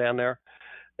going on down there,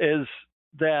 is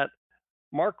that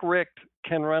Mark Richt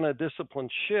can run a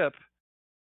disciplined ship,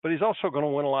 but he's also going to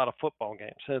win a lot of football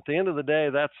games. And at the end of the day,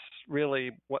 that's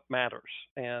really what matters.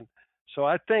 And so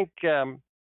I think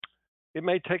it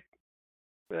may take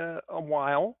a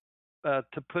while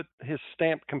to put his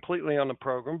stamp completely on the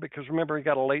program, because remember, he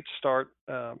got a late start,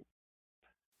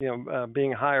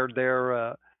 being hired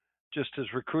there just as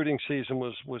recruiting season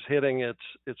was hitting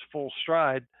its full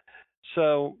stride.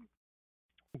 So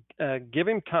give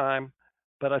him time,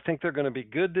 but I think they're going to be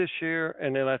good this year,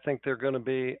 and then I think they're going to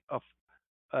be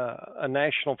a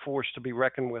national force to be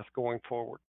reckoned with going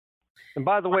forward. And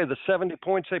by the way, the 70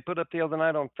 points they put up the other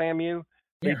night on FAMU,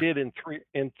 they did in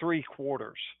three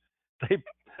quarters. They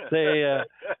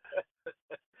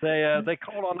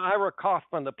called on Ira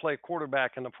Kaufman to play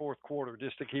quarterback in the fourth quarter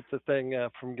just to keep the thing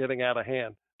from getting out of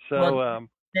hand. So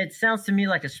it sounds to me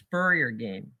like a Spurrier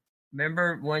game.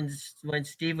 Remember when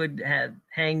Steve would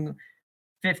hang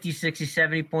 50, 60,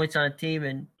 70 points on a team,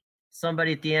 and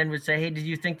somebody at the end would say, "Hey, did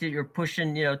you think that you're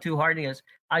pushing, too hard?" And he goes,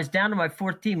 "I was down to my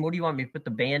fourth team. What do you want me to put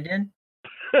the band in?"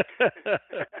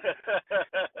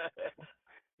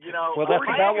 Well, that's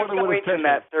about what it would have in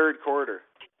that third quarter.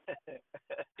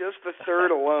 Just the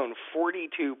third alone,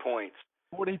 42 points.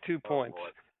 42 points.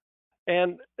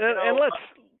 And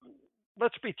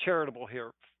let's be charitable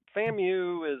here.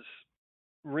 FAMU is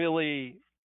really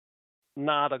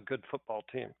not a good football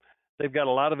team. They've got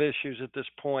a lot of issues at this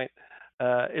point.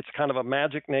 It's kind of a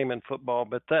magic name in football,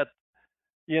 but that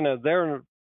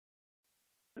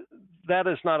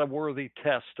is not a worthy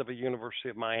test of a University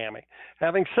of Miami.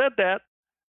 Having said that,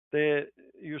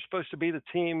 you're supposed to beat a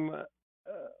team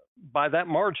by that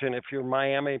margin if you're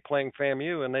Miami playing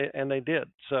FAMU, and they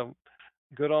did. So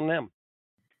good on them.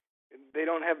 They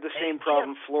don't have the same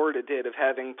problem Florida did of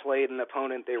having played an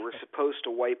opponent they were supposed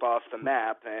to wipe off the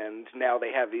map, and now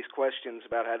they have these questions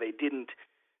about how they didn't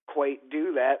quite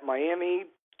do that. Miami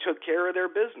took care of their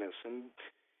business, and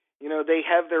they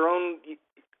have their own.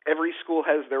 Every school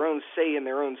has their own say in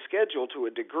their own schedule to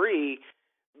a degree,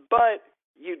 but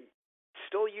you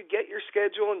get your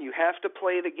schedule and you have to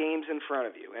play the games in front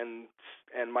of you, and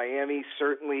Miami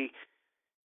certainly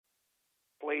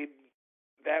played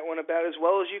that one about as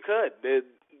well as you could.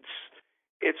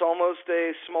 It's almost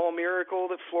a small miracle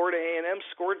that Florida A&M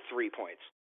scored 3 points.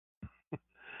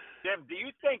 Jim, do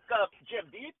you think that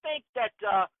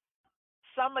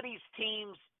some of these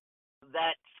teams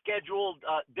that scheduled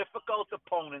difficult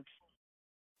opponents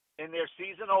in their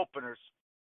season openers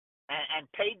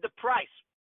and paid the price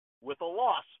with a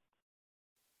loss,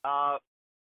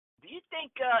 do you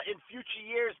think in future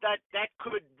years that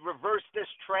could reverse this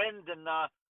trend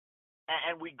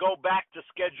and we go back to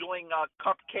scheduling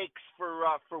cupcakes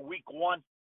for week one?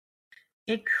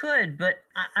 It could, but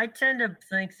I tend to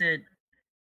think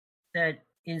that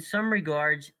in some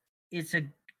regards it's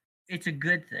a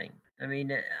good thing. I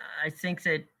mean, I think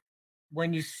that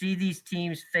when you see these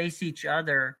teams face each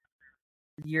other,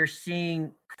 you're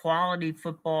seeing quality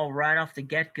football right off the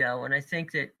get-go. And I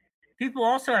think that people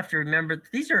also have to remember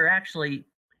these are actually,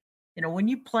 when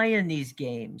you play in these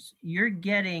games, you're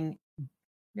getting,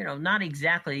 not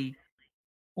exactly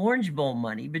Orange Bowl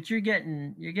money, but you're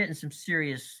getting some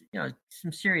serious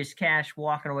cash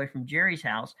walking away from Jerry's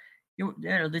house.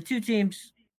 The two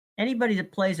teams, anybody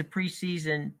that plays a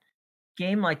preseason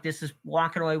game like this is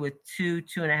walking away with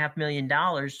 $2.5 million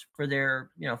for their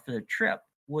trip,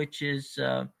 which is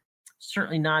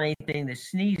certainly not anything to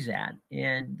sneeze at.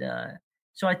 And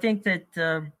so I think that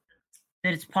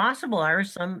it's possible, Ira.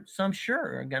 Some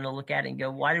sure are going to look at it and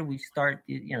go, "Why did we start?"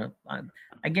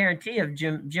 I guarantee you,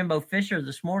 Jimbo Fisher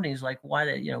this morning is like, "Why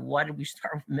did we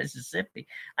start with Mississippi?"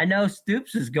 I know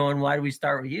Stoops is going, "Why did we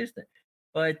start with Houston?"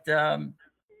 But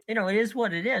it is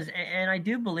what it is, and I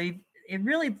do believe it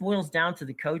really boils down to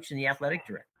the coach and the athletic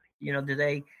director. Do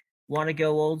they want to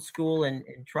go old school and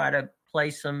try to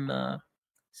play some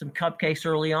cupcakes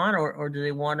early on, or do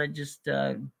they want to just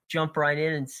jump right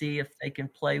in and see if they can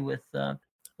play with the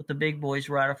big boys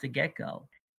right off the get-go?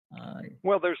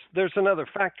 Well, there's another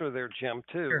factor there, Jim,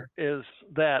 too, Sure. Is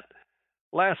that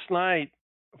last night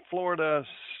Florida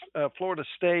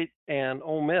State and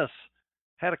Ole Miss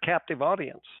had a captive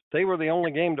audience. They were the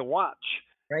only game to watch.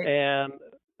 Right. And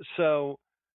so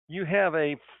you have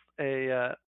in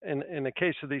the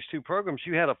case of these two programs,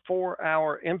 you had a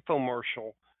 4-hour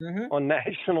infomercial on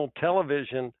national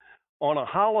television on a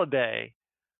holiday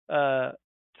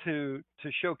to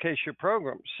showcase your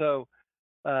program. So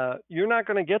you're not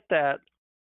going to get that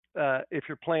if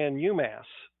you're playing UMass.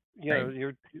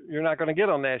 You're not going to get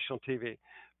on national TV.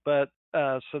 But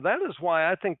so that is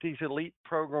why I think these elite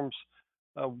programs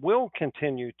will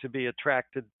continue to be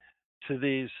attracted to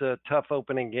these tough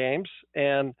opening games.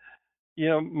 And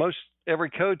most every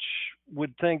coach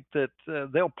would think that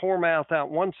they'll pour mouth out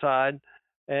one side,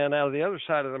 and out of the other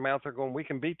side of the mouth, they're going, "We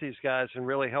can beat these guys and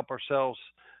really help ourselves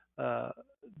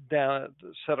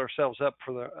set ourselves up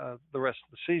for the rest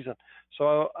of the season."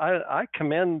 So I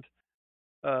commend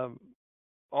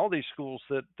all these schools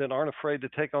that aren't afraid to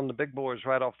take on the big boys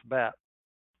right off the bat.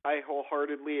 I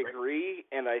wholeheartedly agree,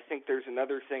 and I think there's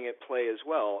another thing at play as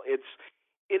well. It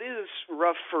is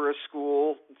rough for a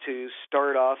school to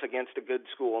start off against a good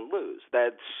school and lose.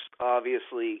 That's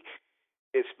obviously,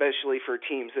 especially for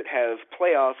teams that have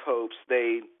playoff hopes,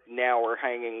 they now are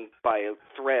hanging by a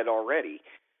thread already.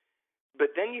 But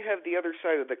then you have the other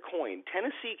side of the coin.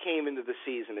 Tennessee came into the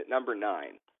season at number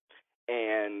 9,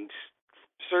 and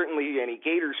certainly any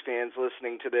Gators fans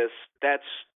listening to this, that's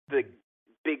the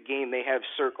big game they have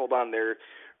circled on their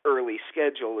early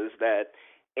schedule, is that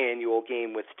annual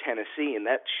game with Tennessee, and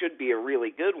that should be a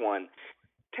really good one.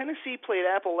 Tennessee played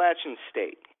Appalachian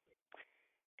State,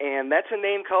 and that's a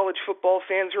name college football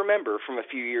fans remember from a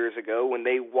few years ago when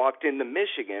they walked into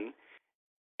Michigan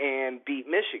and beat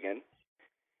Michigan.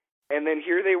 And then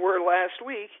here they were last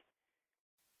week.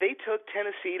 They took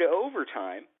Tennessee to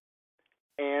overtime,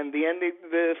 and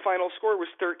the final score was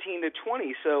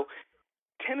 13-20. So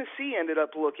Tennessee ended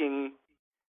up looking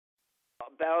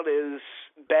about as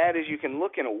bad as you can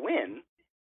look in a win,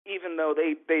 even though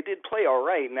they did play all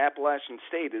right, and Appalachian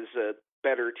State is a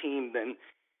better team than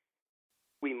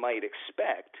we might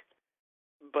expect.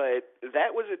 But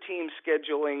that was a team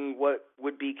scheduling what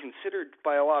would be considered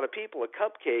by a lot of people a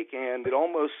cupcake, and it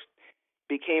almost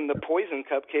became the poison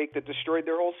cupcake that destroyed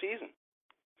their whole season.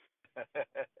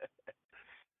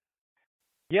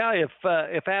 Yeah,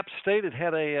 if App State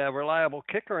had a reliable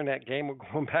kicker in that game, we're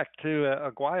going back to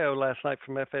Aguayo last night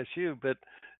from FSU, but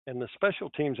in the special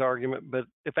teams argument. But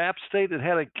if App State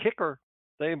had a kicker,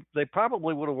 they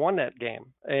probably would have won that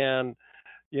game. And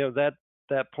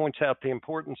that points out the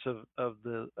importance of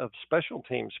special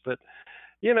teams. But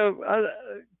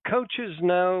coaches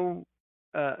know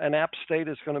an App State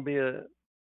is going to be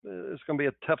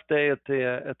a tough day at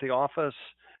the office,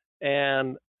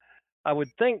 and I would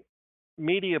think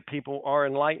media people are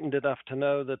enlightened enough to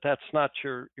know that that's not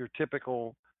your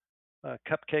typical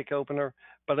cupcake opener,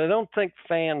 but I don't think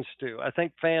fans do. I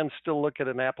think fans still look at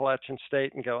an Appalachian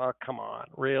State and go, "Oh, come on,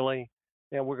 really?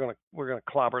 Yeah, we're gonna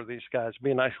clobber these guys. Be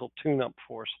a nice little tune-up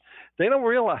for us." They don't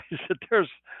realize that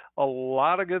there's a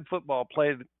lot of good football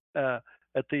played at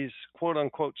these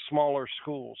quote-unquote smaller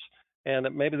schools, and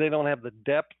that maybe they don't have the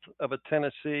depth of a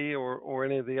Tennessee or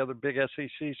any of the other big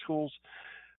SEC schools,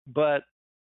 but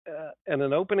in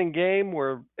an opening game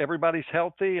where everybody's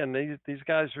healthy and these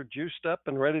guys are juiced up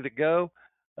and ready to go,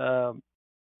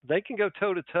 they can go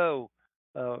toe-to-toe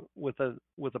with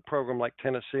a program like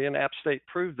Tennessee, and App State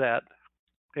proved that.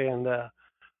 And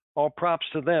all props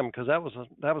to them, because that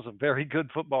was a very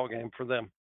good football game for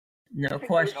them. No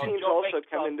question. Those teams also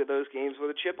come into those games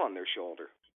with a chip on their shoulder.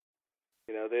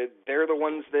 They're the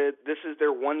ones that this is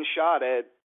their one shot at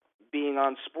being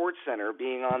on SportsCenter,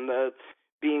 being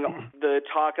the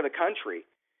talk of the country.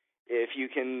 If you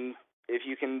can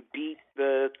beat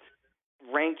the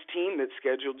ranked team that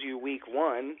scheduled you week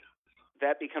 1,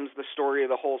 that becomes the story of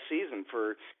the whole season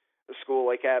for a school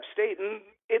like App State, and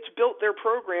it's built their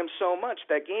program so much.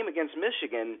 That game against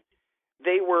Michigan,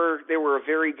 they were a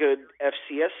very good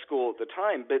FCS school at the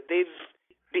time, but they've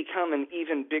become an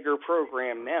even bigger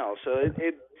program now. So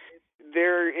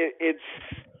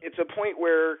it's a point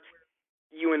where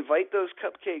you invite those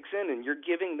cupcakes in and you're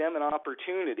giving them an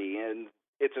opportunity, and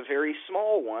it's a very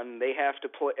small one. They have to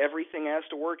everything has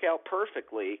to work out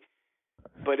perfectly,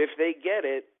 but if they get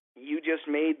it, you just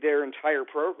made their entire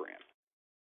program.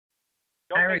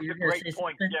 Joe makes a great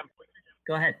point, Jim.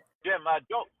 Go ahead. Jim,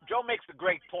 Joe makes a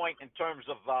great point in terms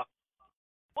of,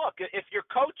 look, if your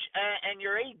coach and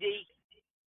your AD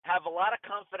have a lot of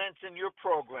confidence in your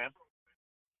program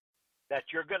that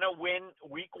you're going to win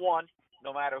week 1,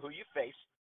 no matter who you face,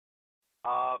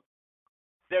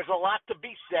 there's a lot to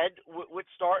be said with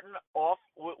starting off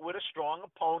with a strong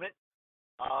opponent.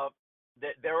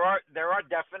 There are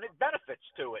definite benefits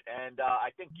to it, and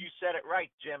I think you said it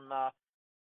right, Jim.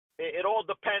 It all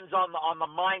depends on the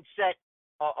mindset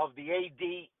of the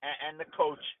AD and the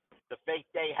coach, the faith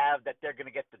they have that they're going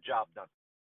to get the job done.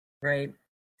 Right,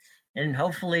 and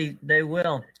hopefully they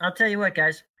will. I'll tell you what,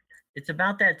 guys, it's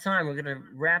about that time. We're going to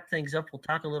wrap things up. We'll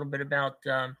talk a little bit about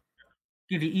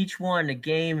give you each one a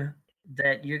game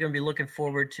that you're going to be looking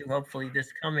forward to, hopefully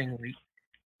this coming week.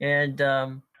 And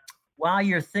while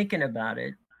you're thinking about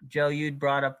it, Joe, you'd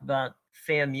brought up about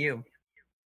FAMU.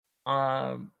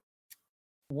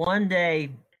 One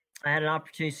day, I had an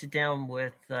opportunity to sit down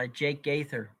with Jake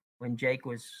Gaither when Jake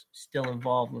was still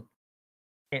involved with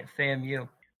FAMU.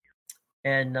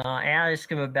 And I asked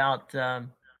him about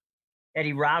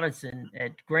Eddie Robinson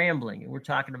at Grambling. And we're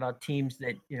talking about teams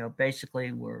that,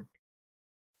 basically were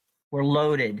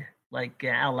loaded, like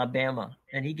Alabama.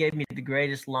 And he gave me the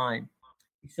greatest line.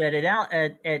 He said,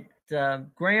 at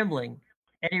Grambling,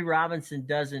 Eddie Robinson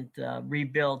doesn't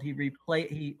rebuild;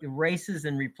 he erases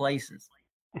and replaces.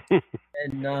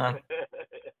 And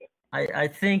I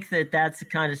think that's the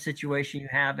kind of situation you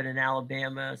have in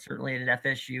Alabama, certainly at an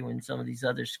FSU and some of these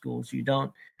other schools. You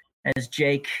don't, as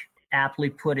Jake aptly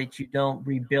put it, you don't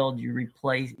rebuild, you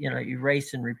replace,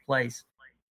 erase and replace.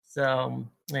 So,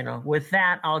 with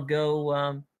that, I'll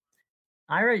go.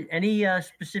 Ira, any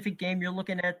specific game you're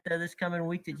looking at this coming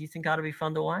week that you think ought to be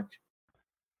fun to watch?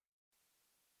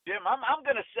 Jim, I'm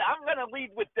gonna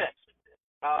lead with this.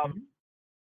 I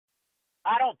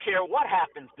don't care what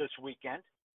happens this weekend.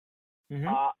 Mm-hmm.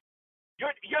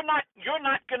 You're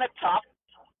not gonna top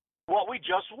what we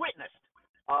just witnessed.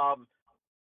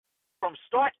 From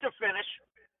start to finish,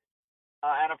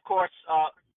 and of course,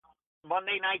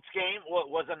 Monday night's game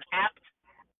was an apt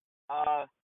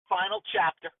final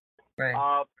chapter.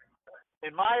 Right.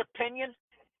 In my opinion,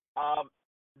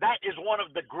 that is one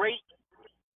of the great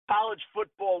college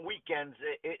football weekends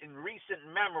in recent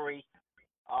memory.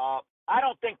 I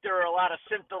don't think there are a lot of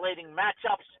scintillating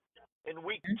matchups in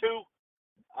week 2,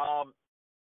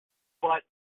 but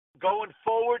going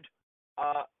forward,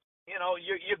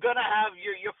 you're gonna have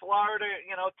your Florida,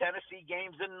 Tennessee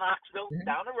games in Knoxville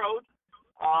down the road.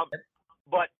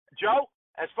 But Joe,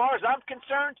 as far as I'm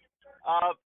concerned,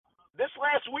 this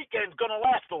last weekend's gonna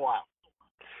last a while.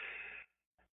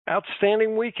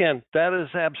 Outstanding weekend. That is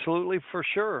absolutely for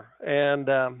sure. And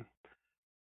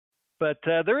but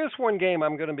there is one game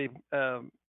I'm going to be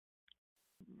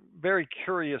very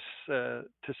curious to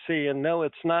see. And no,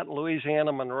 it's not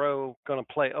Louisiana Monroe going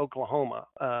to play Oklahoma.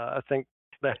 I think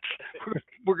that's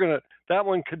that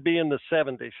one could be in the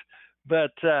 70s.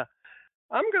 But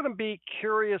I'm going to be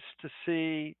curious to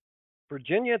see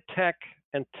Virginia Tech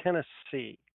and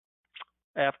Tennessee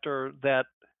after that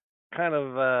kind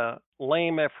of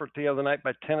lame effort the other night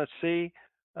by Tennessee.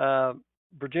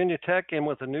 Virginia Tech in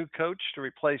with a new coach to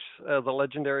replace the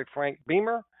legendary Frank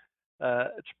Beamer.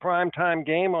 It's a primetime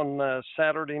game on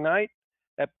Saturday night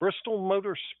at Bristol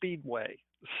Motor Speedway.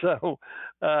 So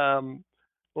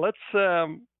let's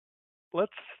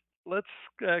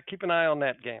keep an eye on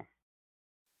that game.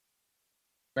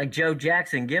 Like Joe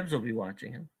Jackson Gibbs will be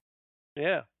watching him.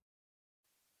 Yeah.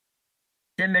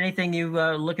 Tim, anything you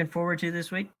looking forward to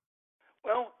this week?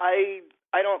 Well,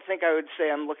 I don't think I would say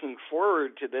I'm looking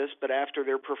forward to this, but after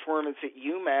their performance at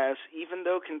UMass, even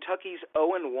though Kentucky's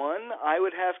 0-1, I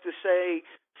would have to say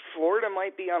Florida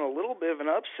might be on a little bit of an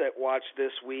upset watch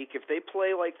this week. If they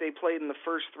play like they played in the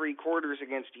first 3 quarters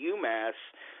against UMass,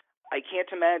 I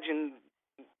can't imagine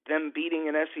them beating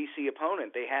an SEC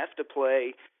opponent. They have to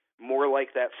play more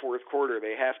like that fourth quarter.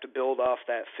 They have to build off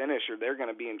that finish or they're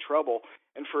going to be in trouble.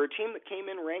 And for a team that came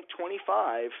in ranked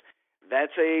 25,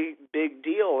 that's a big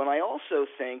deal. And I also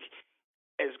think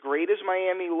as great as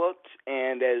Miami looked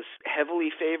and as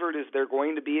heavily favored as they're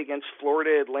going to be against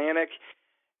Florida Atlantic,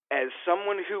 as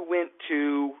someone who went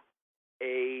to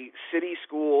a city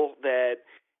school that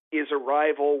is a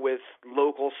rival with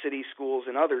local city schools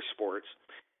in other sports,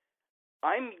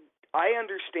 I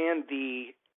understand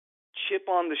the chip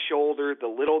on the shoulder, the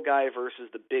little guy versus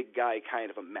the big guy kind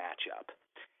of a matchup.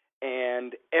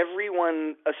 And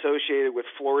everyone associated with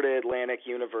Florida Atlantic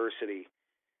University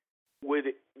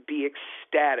would be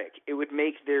ecstatic. It would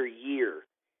make their year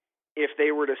if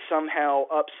they were to somehow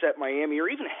upset Miami or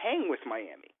even hang with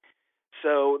Miami.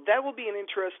 So that will be an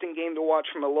interesting game to watch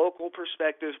from a local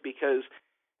perspective because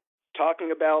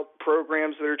talking about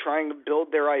programs that are trying to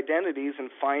build their identities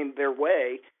and find their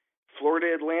way,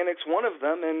 Florida Atlantic's one of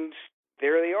them, and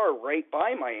there they are right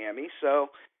by Miami.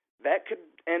 So that could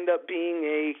end up being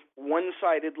a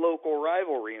one-sided local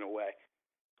rivalry in a way.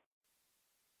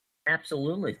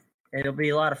 Absolutely. It'll be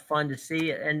a lot of fun to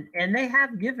see. And they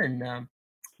have given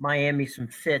Miami some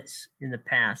fits in the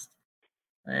past.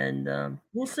 And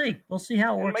we'll see. We'll see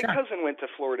how it works out. My cousin went to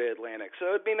Florida Atlantic, so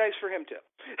it'd be nice for him too.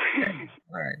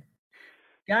 All right.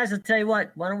 Guys, I'll tell you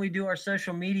what. Why don't we do our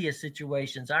social media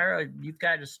situations? Ira, you've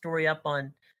got a story up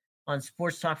on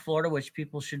Sports Talk Florida, which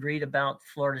people should read about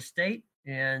Florida State.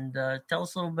 And tell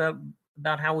us a little bit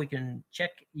about how we can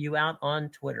check you out on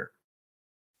Twitter.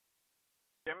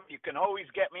 Jim, you can always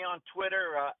get me on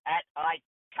Twitter at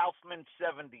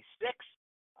IKaufman76.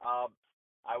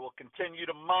 I will continue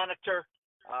to monitor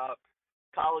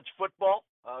college football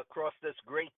across this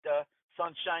great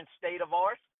sunshine state of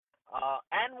ours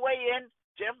and weigh in,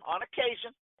 Jim, on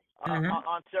occasion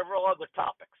on several other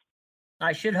topics.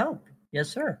 I should hope. Yes,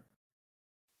 sir.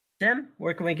 Tim,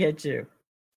 where can we get you?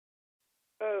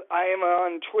 I am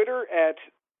on Twitter at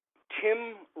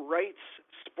Tim Writes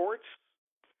Sports.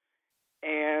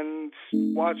 And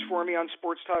watch for me on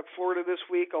Sports Talk Florida this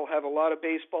week. I'll have a lot of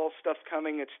baseball stuff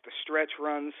coming. It's the stretch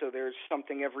run, so there's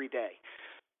something every day.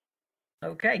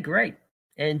 Okay, great.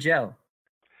 And Joe?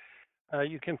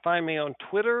 You can find me on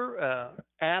Twitter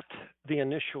at the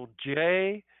initial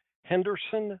J,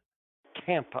 Henderson,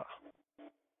 Tampa.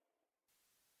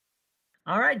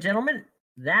 All right, gentlemen,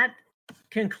 that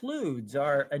concludes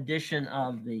our edition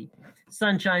of the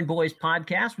Sunshine Boys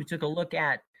podcast. We took a look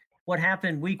at what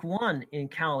happened week 1 in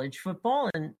college football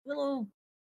and a little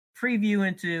preview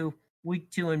into week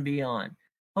 2 and beyond.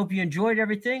 Hope you enjoyed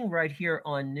everything right here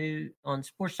on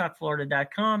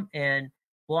sportstalkflorida.com and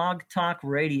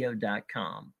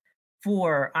blogtalkradio.com.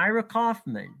 For Ira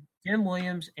Kaufman, Jim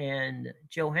Williams, and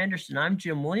Joe Henderson, I'm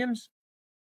Jim Williams.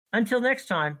 Until next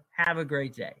time, have a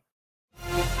great day.